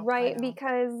 I know. Right? I know.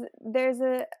 Because there's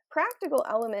a practical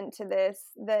element to this,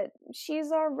 that she's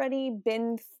already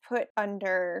been put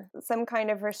under some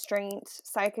kind of restraint,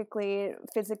 psychically,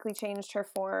 physically changed her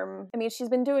form. I mean, she's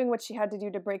been doing what she had to do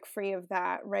to break free of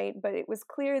that, right? But it was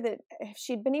clear that if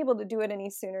she'd been able to do it any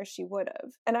sooner, she would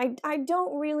have. And I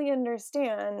don't really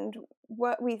understand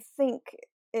what we think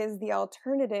is the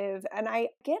alternative. And I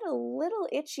get a little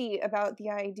itchy about the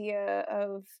idea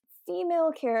of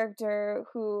female character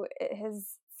who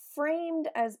is framed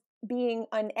as being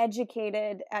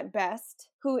uneducated at best,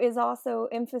 who is also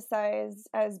emphasized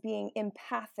as being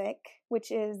empathic,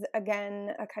 which is,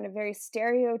 again, a kind of very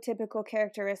stereotypical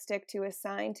characteristic to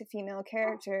assign to female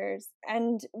characters.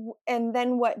 And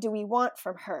then what do we want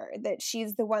from her? That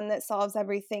she's the one that solves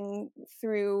everything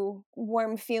through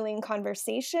warm feeling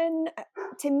conversation?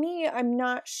 To me, I'm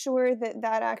not sure that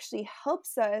that actually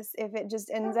helps us if it just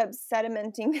ends up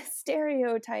sedimenting the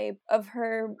stereotype of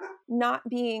her not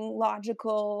being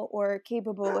logical or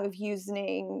capable of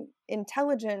using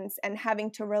intelligence and having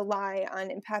to rely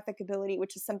on empathic ability,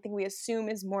 which is something we assume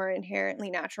is more inherently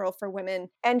natural for women.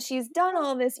 And she's done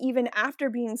all this even after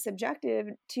being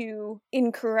subjected to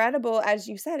incredible, as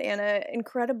you said, Anna,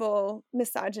 incredible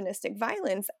misogynistic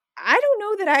violence. I don't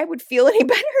know that I would feel any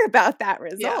better about that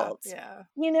result. Yeah.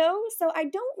 You know, so I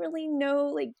don't really know,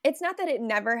 like, it's not that it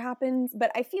never happens,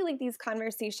 but I feel like these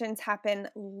conversations happen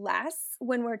less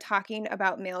when we're talking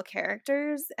about male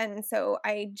characters. And so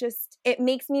it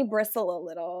makes me bristle a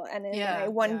little. And then I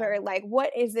wonder, like,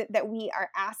 what is it that we are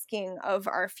asking of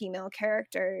our female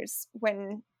characters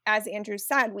when, as Andrew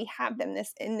said, we have them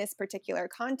in this particular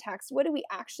context? What do we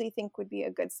actually think would be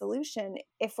a good solution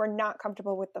if we're not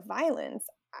comfortable with the violence?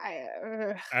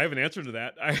 I have an answer to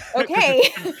that. Okay.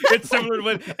 It's similar to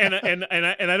what, and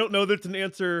I don't know that it's an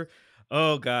answer.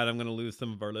 Oh God, I'm going to lose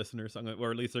some of our listeners,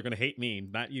 or at least they're going to hate me,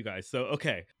 not you guys. So,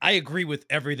 okay, I agree with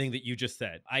everything that you just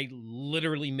said. I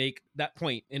literally make that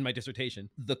point in my dissertation.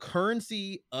 The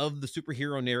currency of the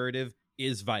superhero narrative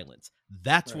is violence.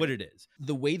 That's what it is.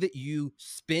 The way that you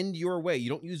spend your way, you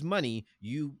don't use money,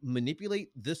 you manipulate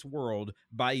this world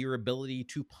by your ability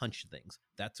to punch things.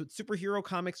 That's what superhero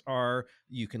comics are.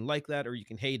 You can like that or you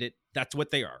can hate it. That's what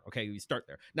they are. Okay, we start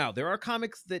there. Now, there are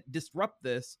comics that disrupt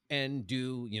this and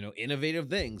do, innovative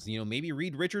things. Maybe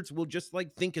Reed Richards will just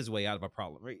like think his way out of a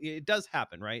problem, right? It does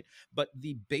happen, right? But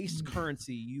the base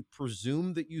currency, you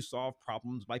presume that you solve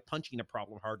problems by punching a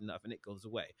problem hard enough and it goes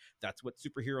away. That's what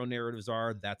superhero narratives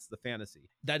are. That's the fantasy.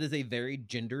 That is a very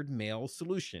gendered male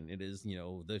solution. It is,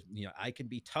 I can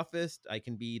be toughest, I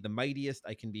can be the mightiest,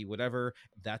 I can be whatever.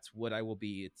 That's what I will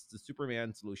be. It's the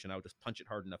Superman solution. I'll just punch it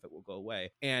hard enough, it will go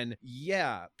away. And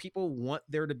yeah, people want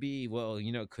there to be, well,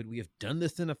 could we have done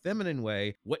this in a feminine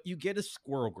way? What you get is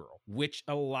Squirrel Girl, which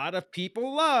a lot of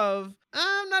people love.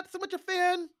 I'm not so much a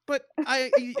fan, but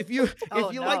if you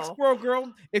like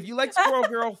Squirrel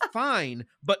Girl, fine.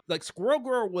 But like Squirrel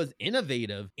Girl was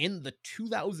innovative in the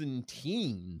 2000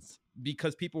 teens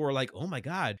because people were like, oh my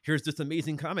God, here's this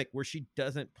amazing comic where she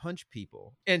doesn't punch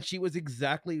people. And she was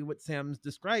exactly what Sam's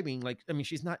describing. Like, I mean,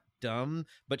 she's not dumb,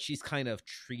 but she's kind of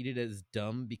treated as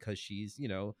dumb because she's,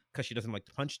 because she doesn't like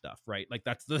to punch stuff, right? Like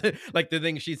that's the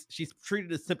thing. She's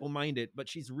treated as simple-minded, but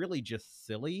she's really just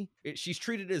silly. She's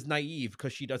treated as naive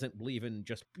because she doesn't believe in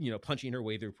just, punching her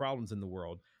way through problems in the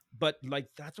world. But like,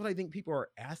 that's what I think people are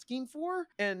asking for.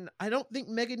 And I don't think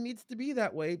Megan needs to be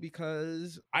that way,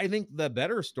 because I think the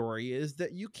better story is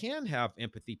that you can have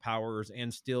empathy powers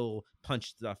and still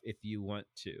punch stuff if you want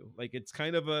to. Like, it's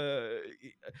kind of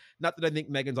not that I think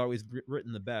Megan's always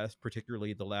written the best,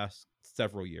 particularly the last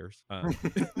several years.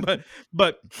 But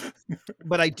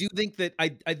I do think that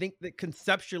I think that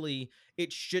conceptually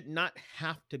it should not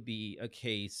have to be a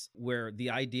case where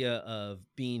the idea of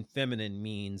being feminine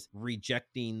means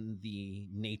rejecting the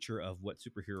nature of what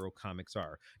superhero comics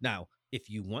are. Now, if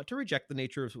you want to reject the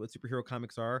nature of what superhero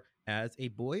comics are as a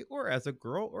boy or as a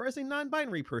girl or as a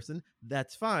non-binary person,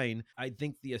 that's fine. I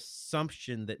think the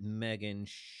assumption that Megan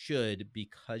should,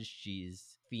 because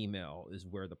she's female, is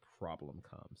where the problem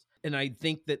comes. And I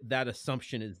think that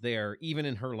assumption is there even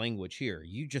in her language here.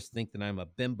 You just think that I'm a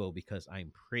bimbo because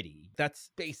I'm pretty. That's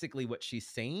basically what she's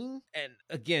saying. And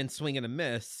again, swing and a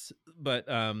miss, but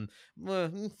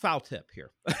foul tip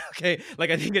here. Okay,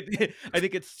 like I think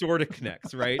it sort of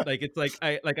connects, right? Like it's like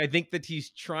I think that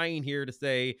he's trying here to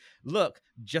say, look,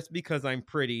 just because I'm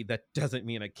pretty, that doesn't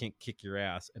mean I can't kick your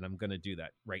ass, and I'm gonna do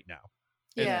that right now.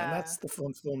 And that's the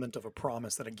fulfillment of a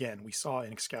promise that, again, we saw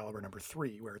in Excalibur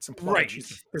 #3, where it's implied she's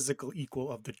the physical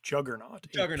equal of the Juggernaut,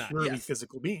 a purely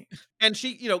physical being. And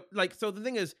she, so the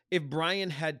thing is, if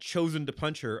Brian had chosen to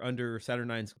punch her under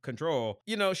Saturnine control,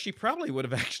 she probably would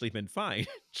have actually been fine.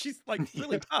 She's like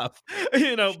really tough,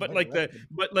 but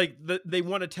they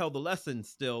want to tell the lesson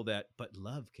still that, but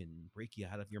love can break you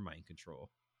out of your mind control.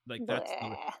 Like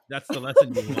that's the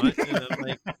lesson you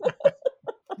want.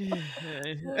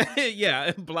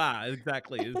 Yeah, blah,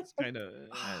 exactly. It's kind of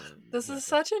this is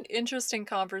such an interesting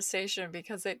conversation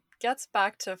because it gets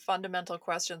back to fundamental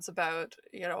questions about,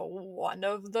 one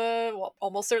of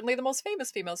almost certainly the most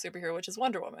famous female superhero, which is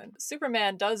Wonder Woman.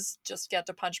 Superman does just get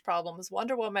to punch problems.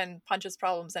 Wonder Woman punches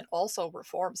problems and also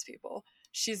reforms people.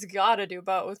 She's got to do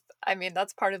both. I mean,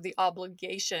 that's part of the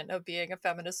obligation of being a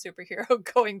feminist superhero,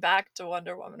 going back to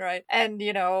Wonder Woman, right? And,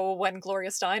 when Gloria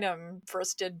Steinem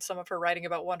first did some of her writing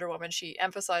about Wonder Woman, she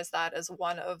emphasized that as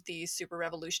one of the super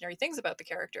revolutionary things about the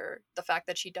character. The fact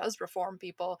that she does reform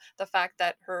people, the fact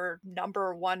that her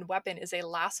number one weapon is a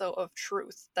lasso of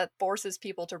truth that forces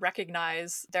people to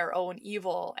recognize their own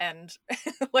evil and,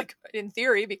 like, in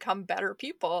theory, become better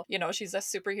people. She's a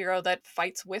superhero that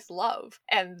fights with love.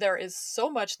 And there is so so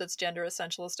much that's gender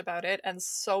essentialist about it and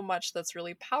so much that's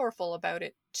really powerful about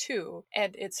it too.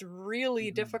 And it's really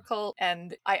difficult,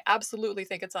 and I absolutely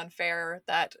think it's unfair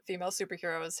that female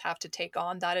superheroes have to take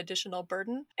on that additional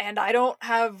burden. And I don't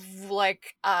have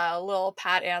like a little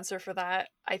pat answer for that.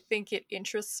 I think it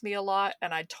interests me a lot,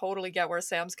 and I totally get where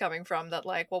Sam's coming from, that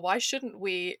like, well, why shouldn't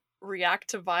we react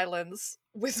to violence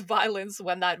with violence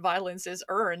when that violence is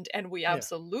earned? And we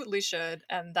absolutely should.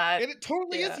 And it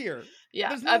totally is here. Yeah,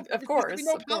 There's no, of course. There's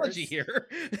no apology here.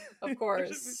 Of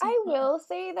course. I will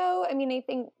say though, I mean, I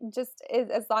think just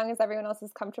as long as everyone else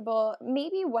is comfortable,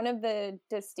 maybe one of the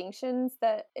distinctions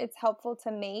that it's helpful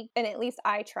to make, and at least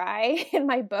I try in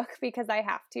my book because I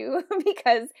have to,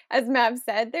 because as Mav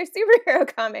said, they're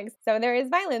superhero comics. So there is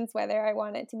violence whether I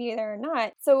want it to be there or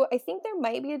not. So I think there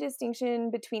might be a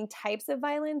distinction between types of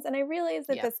violence. And I realize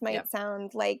that this might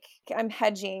sound like I'm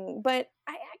hedging, but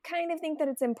I kind of think that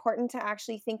it's important to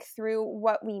actually think through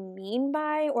what we mean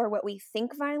by or what we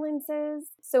think violence is.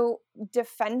 So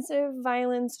defensive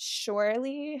violence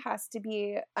surely has to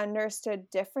be understood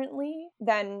differently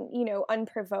than, you know,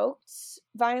 unprovoked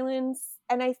violence.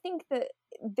 And I think that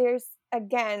there's,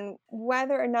 again,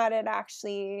 whether or not it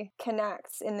actually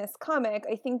connects in this comic,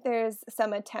 I think there's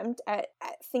some attempt at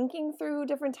thinking through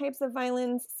different types of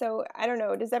violence. So I don't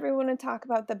know, does everyone want to talk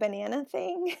about the banana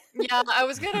thing? Yeah, I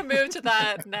was going to move to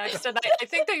that next. And I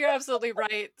think that you're absolutely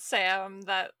right, Sam,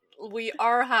 that we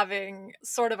are having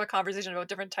sort of a conversation about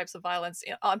different types of violence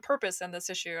on purpose in this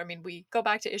issue. I mean, we go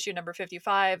back to issue number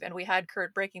 55 and we had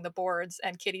Kurt breaking the boards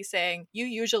and Kitty saying, you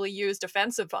usually use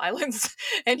defensive violence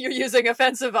and you're using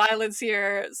offensive violence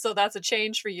here. So that's a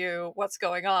change for you. What's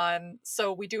going on?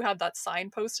 So we do have that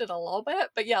sign posted a little bit.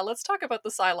 But yeah, let's talk about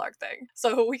the Psylocke thing.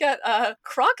 So we get a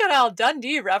Crocodile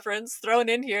Dundee reference thrown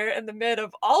in here in the mid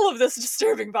of all of this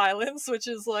disturbing violence, which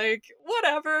is like,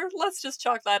 whatever. Let's just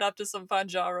chalk that up to some fun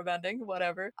genre bending,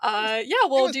 whatever. Yeah,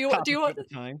 well, do you want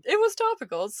it was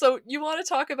topical. So you want to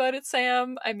talk about it,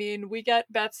 Sam? I mean, we get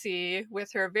Betsy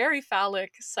with her very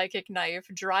phallic psychic knife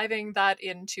driving that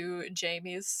into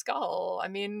Jamie's skull. I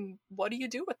mean, what do you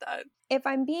do with that? If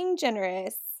I'm being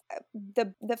generous,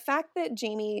 the fact that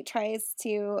Jamie tries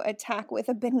to attack with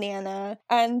a banana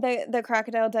and the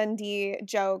Crocodile Dundee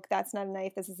joke, that's not a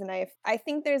knife, this is a knife. I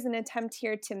think there's an attempt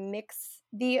here to mix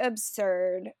the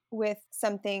absurd with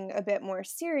something a bit more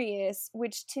serious,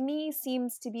 which to me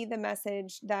seems to be the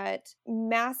message that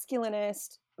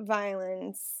masculinist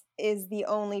violence is the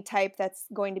only type that's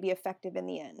going to be effective in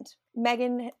the end.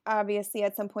 Megan obviously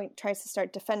at some point tries to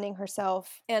start defending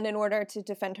herself, and in order to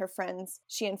defend her friends,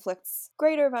 she inflicts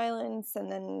greater violence,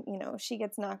 and then, you know, she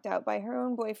gets knocked out by her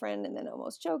own boyfriend and then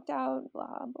almost choked out,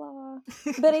 blah, blah.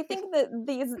 But I think that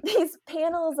these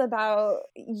panels about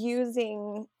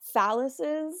using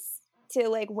phalluses to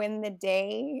like win the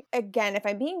day, again, if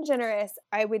I'm being generous,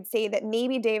 I would say that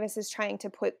maybe Davis is trying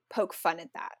to poke fun at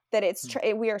that it's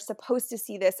we are supposed to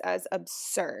see this as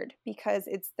absurd because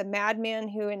it's the madman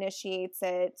who initiates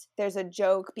it. There's a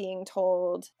joke being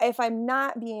told. If I'm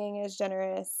not being as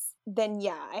generous, then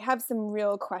yeah, I have some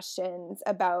real questions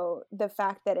about the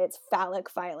fact that it's phallic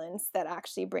violence that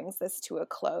actually brings this to a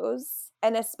close.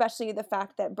 And especially the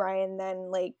fact that Brian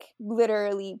then like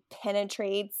literally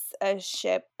penetrates a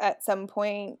ship at some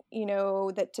point, you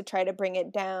know, that to try to bring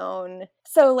it down.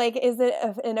 So like, is it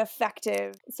an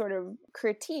effective sort of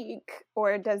critique,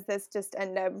 or does this just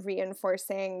end up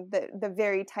reinforcing the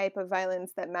very type of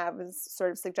violence that Matt was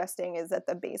sort of suggesting is at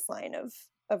the baseline of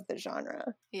the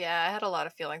genre? Yeah, I had a lot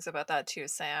of feelings about that too,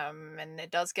 Sam. And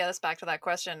it does get us back to that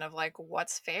question of like,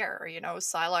 what's fair? You know,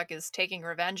 Psylocke is taking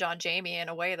revenge on Jamie in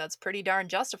a way that's pretty darn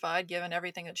justified given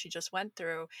everything that she just went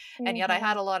through. Mm-hmm. And yet I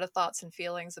had a lot of thoughts and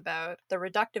feelings about the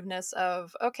reductiveness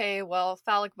of, okay, well,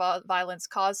 phallic violence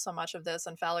caused so much of this,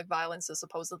 and phallic violence is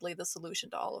supposedly the solution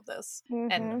to all of this. Mm-hmm.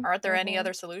 And aren't there any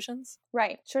other solutions?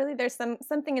 Right. Surely there's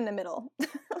something in the middle.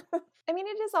 I mean,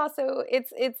 it is also,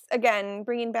 it's again,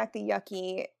 bringing back the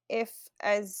yucky, if,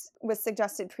 as was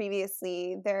suggested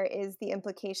previously, there is the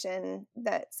implication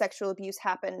that sexual abuse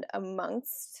happened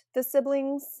amongst the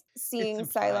siblings, seeing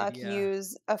Psylocke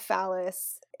use a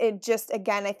phallus, it just,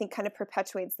 again, I think kind of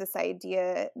perpetuates this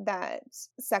idea that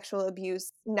sexual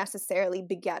abuse necessarily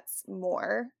begets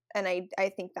more. And I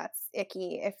think that's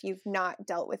icky. If you've not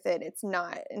dealt with it, it's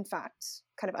not, in fact,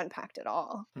 kind of unpacked at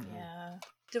all. Yeah.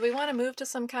 Do we want to move to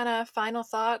some kind of final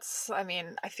thoughts? I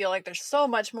mean, I feel like there's so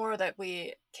much more that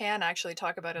we can actually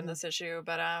talk about in this issue,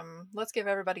 but let's give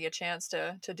everybody a chance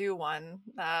to do one.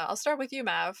 I'll start with you,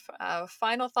 Mav.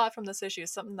 Final thought from this issue,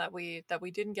 something that we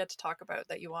didn't get to talk about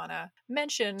that you want to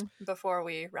mention before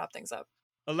we wrap things up.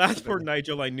 Alas for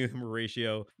Nigel, I knew him,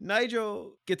 Horatio.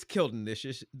 Nigel gets killed in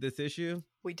this issue.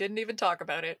 We didn't even talk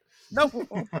about it. Nope.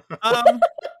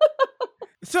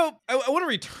 So I want to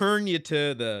return you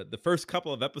to the first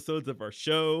couple of episodes of our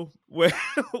show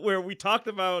where we talked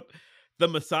about the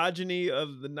misogyny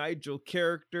of the Nigel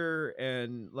character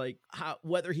and like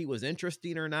whether he was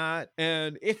interesting or not.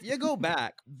 And if you go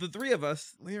back, the three of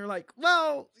us, we were like,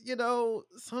 well,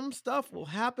 some stuff will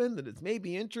happen that it's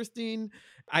maybe interesting.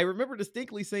 I remember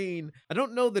distinctly saying, I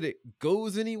don't know that it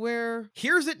goes anywhere.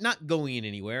 Here's it not going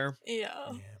anywhere.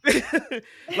 Yeah.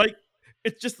 Like,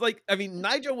 it's just like, I mean,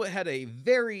 Nigel had a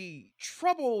very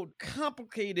troubled,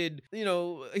 complicated,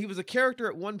 he was a character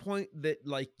at one point that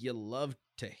like you loved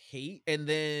to hate, and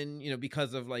then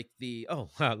because of like the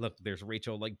look, there's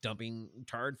Rachel like dumping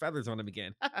tarred feathers on him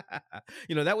again.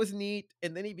 That was neat,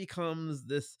 and then he becomes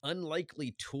this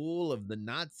unlikely tool of the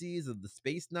Nazis, of the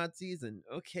space Nazis, and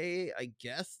okay, I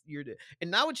guess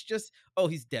and now it's just,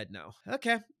 he's dead now.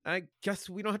 Okay, I guess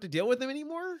we don't have to deal with him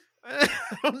anymore. I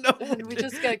don't know. And we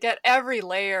just get every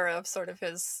layer of sort of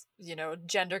his,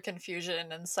 gender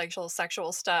confusion and sexual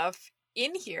stuff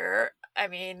in here. I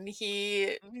mean,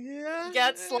 he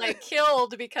gets like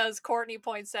killed because Courtney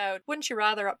points out, wouldn't you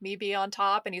rather me be on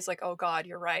top? And he's like, oh God,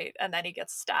 you're right. And then he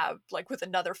gets stabbed like with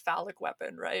another phallic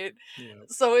weapon, right? Yeah.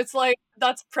 So it's like,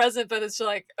 that's present, but it's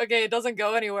like, okay, it doesn't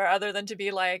go anywhere other than to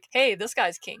be like, hey, this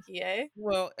guy's kinky, eh?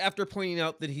 Well, after pointing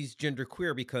out that he's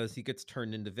genderqueer because he gets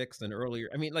turned into Vixen earlier.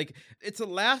 I mean, like, it's a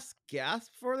last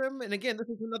gasp for them. And again, this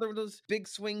is another of those big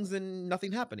swings and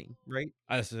nothing happening, right?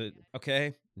 I said,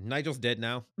 okay, Nigel's dead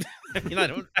now. I mean, I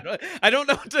don't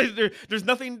know. There's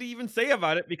nothing to even say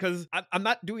about it because I'm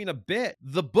not doing a bit.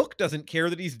 The book doesn't care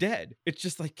that he's dead. It's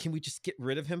just like, can we just get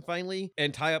rid of him finally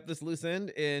and tie up this loose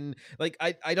end? And like,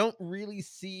 I don't really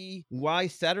see why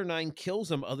Saturnine kills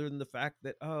him other than the fact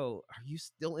that, are you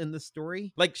still in the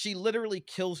story? Like, she literally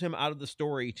kills him out of the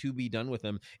story to be done with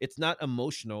him. It's not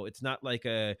emotional. It's not like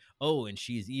and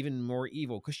she's even more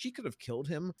evil, because she could have killed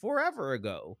him forever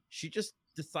ago. She just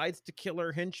decides to kill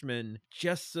her henchman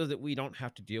just so that we don't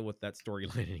have to deal with that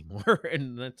storyline anymore.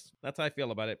 And that's how I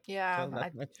feel about it. Yeah,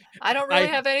 so I don't really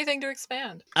have anything to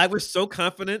expand. I was so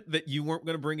confident that you weren't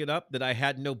going to bring it up that I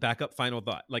had no backup final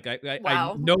thought. Like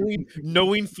wow. I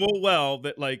knowing full well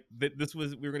that like that we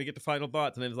were going to get to final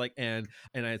thoughts, and I was like, and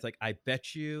I was like, I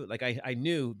bet you, like I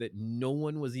knew that no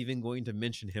one was even going to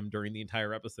mention him during the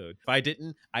entire episode. If I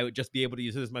didn't, I would just be able to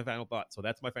use it as my final thought. So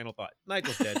that's my final thought.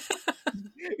 Nigel's dead.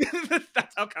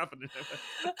 That's how confident I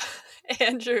was.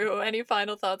 Andrew, any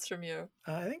final thoughts from you?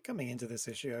 I think coming into this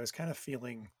issue, I was kind of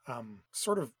feeling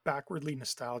sort of backwardly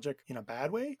nostalgic in a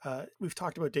bad way. We've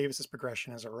talked about Davis's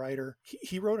progression as a writer.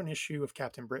 He wrote an issue of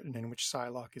Captain Britain in which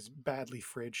Psylocke is badly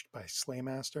fridged by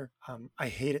Slaymaster. I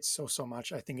hate it so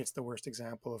much. I think it's the worst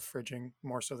example of fridging,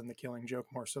 more so than the Killing Joke,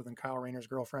 more so than Kyle Rayner's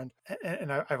girlfriend.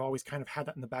 And I've always kind of had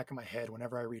that in the back of my head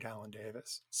whenever I read Alan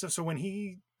Davis. So when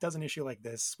he does an issue like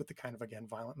this with the kind of, again,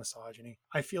 violent misogyny,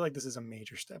 I feel like this is a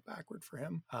major step backward for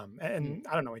him. And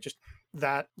I don't know, it just,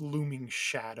 that looming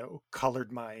shadow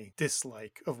colored my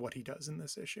dislike of what he does in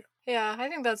this issue. Yeah, I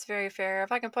think that's very fair.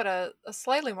 If I can put a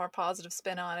slightly more positive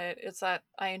spin on it, it's that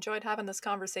I enjoyed having this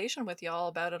conversation with y'all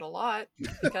about it a lot,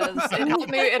 because it helped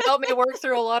me work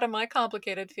through a lot of my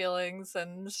complicated feelings,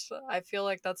 and I feel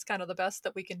like that's kind of the best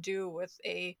that we can do with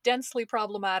a densely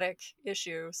problematic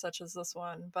issue such as this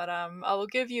one. But I will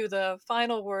give you the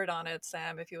final word on it,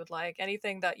 Sam, if you would like.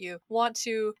 Anything that you want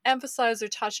to emphasize or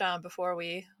touch on before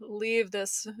we leave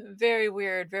this very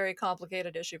weird, very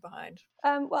complicated issue behind?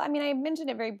 Well, I mean, I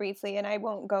mentioned it very briefly, and I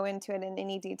won't go into it in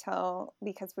any detail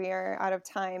because we are out of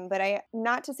time, but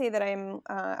not to say that I'm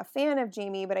a fan of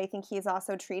Jamie, but I think he's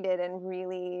also treated in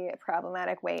really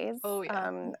problematic ways. Oh,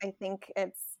 yeah. I think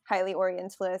it's highly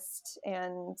Orientalist,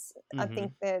 and I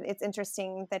think that it's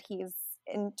interesting that he's,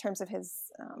 in terms of his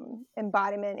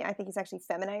embodiment, I think he's actually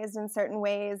feminized in certain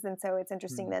ways. And so it's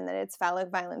interesting then that it's phallic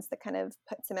violence that kind of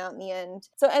puts him out in the end.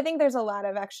 So I think there's a lot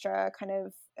of extra kind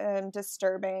of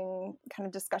disturbing kind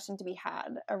of discussion to be had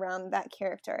around that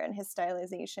character and his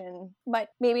stylization. But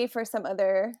maybe for some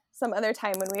other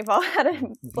time when we've all had a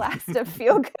blast of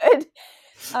feel good.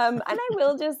 And I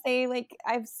will just say, like,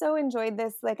 I've so enjoyed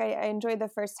this. Like, I enjoyed the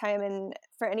first time. And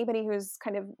for anybody who's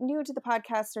kind of new to the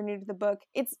podcast or new to the book,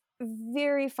 it's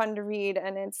very fun to read.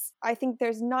 And I think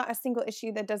there's not a single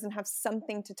issue that doesn't have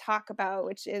something to talk about,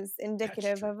 which is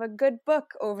indicative of a good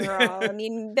book overall. I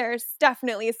mean, there's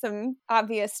definitely some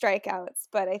obvious strikeouts,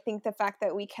 but I think the fact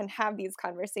that we can have these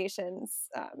conversations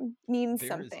means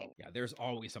something. There's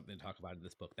always something to talk about in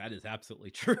this book. That is absolutely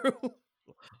true.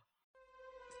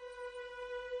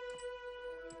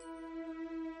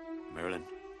 Merlin,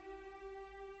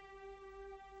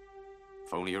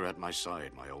 If only you're at my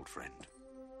side, my old friend,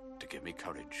 to give me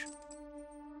courage.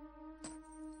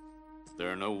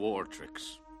 There are no war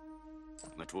tricks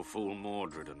that will fool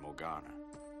Mordred and Morgana.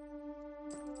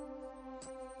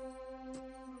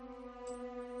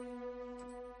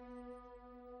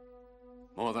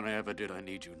 More than I ever did, I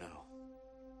need you now.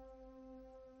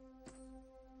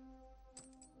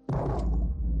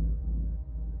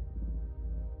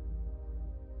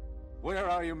 Where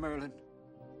are you, Merlin?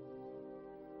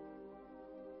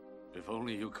 If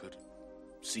only you could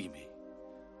see me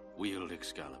wield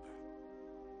Excalibur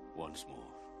once more.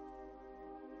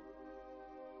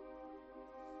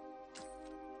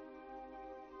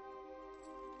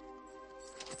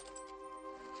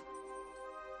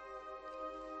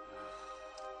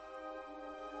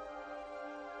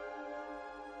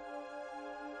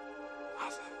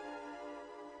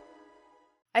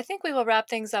 I think we will wrap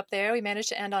things up there. We managed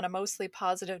to end on a mostly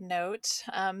positive note.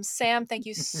 Sam, thank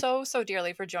you so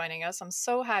dearly for joining us. I'm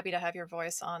so happy to have your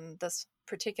voice on this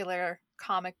particular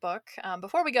comic book.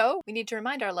 Before we go, we need to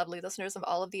remind our lovely listeners of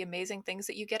all of the amazing things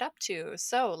that you get up to.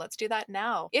 So let's do that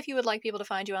now. If you would like people to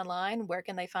find you online, where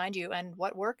can they find you, and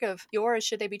what work of yours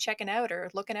should they be checking out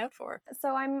or looking out for?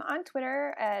 So I'm on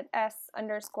Twitter at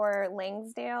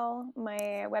S_Langsdale.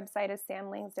 My website is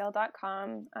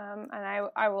samlangsdale.com, and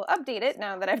I will update it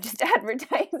now that I've just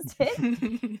advertised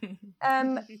it.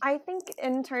 I think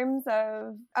in terms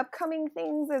of upcoming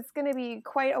things, it's going to be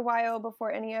quite a while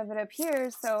before any of it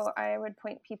appears, so I would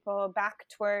point people back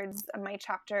towards my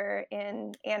chapter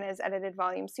in Anna's edited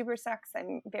volume Super Sex.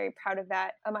 I'm very proud of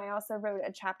that. I also wrote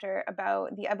a chapter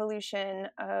about the evolution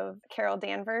of Carol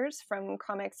Danvers from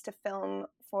comics to film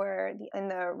in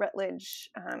the Rutledge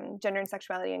Gender and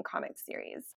Sexuality in Comics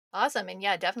series. Awesome. And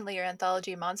yeah, definitely your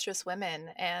anthology Monstrous Women.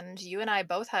 And you and I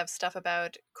both have stuff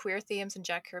about queer themes in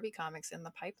Jack Kirby comics in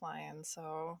the pipeline.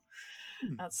 So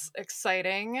that's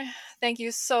exciting. Thank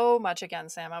you so much again,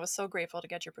 Sam. I was so grateful to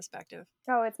get your perspective.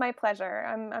 Oh, it's my pleasure.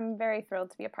 I'm very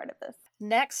thrilled to be a part of this.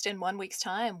 Next, in 1 week's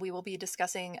time, we will be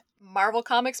discussing Marvel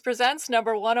Comics Presents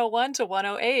number 101 to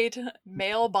 108,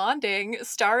 Male Bonding,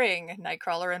 starring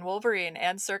Nightcrawler and Wolverine,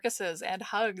 and circuses, and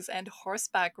hugs, and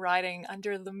horseback riding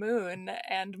under the moon,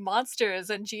 and monsters,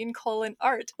 and Gene Colan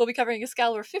art. We'll be covering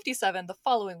Excalibur 57 the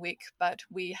following week, but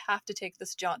we have to take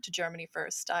this jaunt to Germany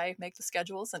first. I make the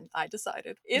schedules, and I decided.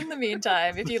 In the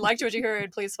meantime, if you liked what you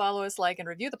heard, please follow us, like, and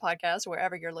review the podcast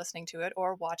wherever you're listening to it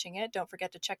or watching it. Don't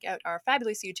forget to check out our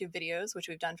fabulous YouTube videos, which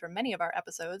we've done for many of our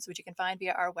episodes, which you can find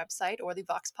via our website or the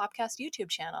Vox Popcast YouTube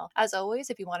channel. As always,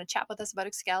 if you want to chat with us about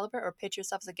Excalibur or pitch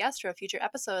yourself as a guest for a future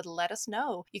episode, let us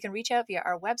know. You can reach out via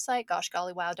our website,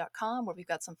 goshgollywow.com, where we've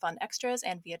got some fun extras,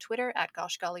 and via Twitter at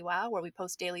goshgollywow, where we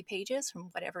post daily pages from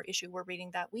whatever issue we're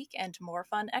reading that week and more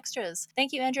fun extras.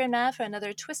 Thank you, Andrew and Matt, for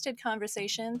another twisted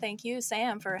conversation. Thank you,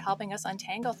 Sam, for helping us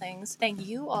untangle things. Thank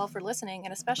you all for listening,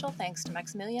 and a special thanks to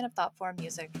Maximilian of Thoughtform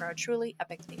Music for our truly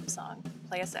epic theme song.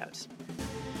 Play us out.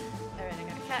 Alright, I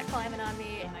got a cat climbing on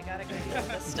me, and I gotta go do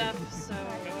this stuff, so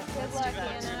Good luck,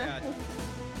 Anna.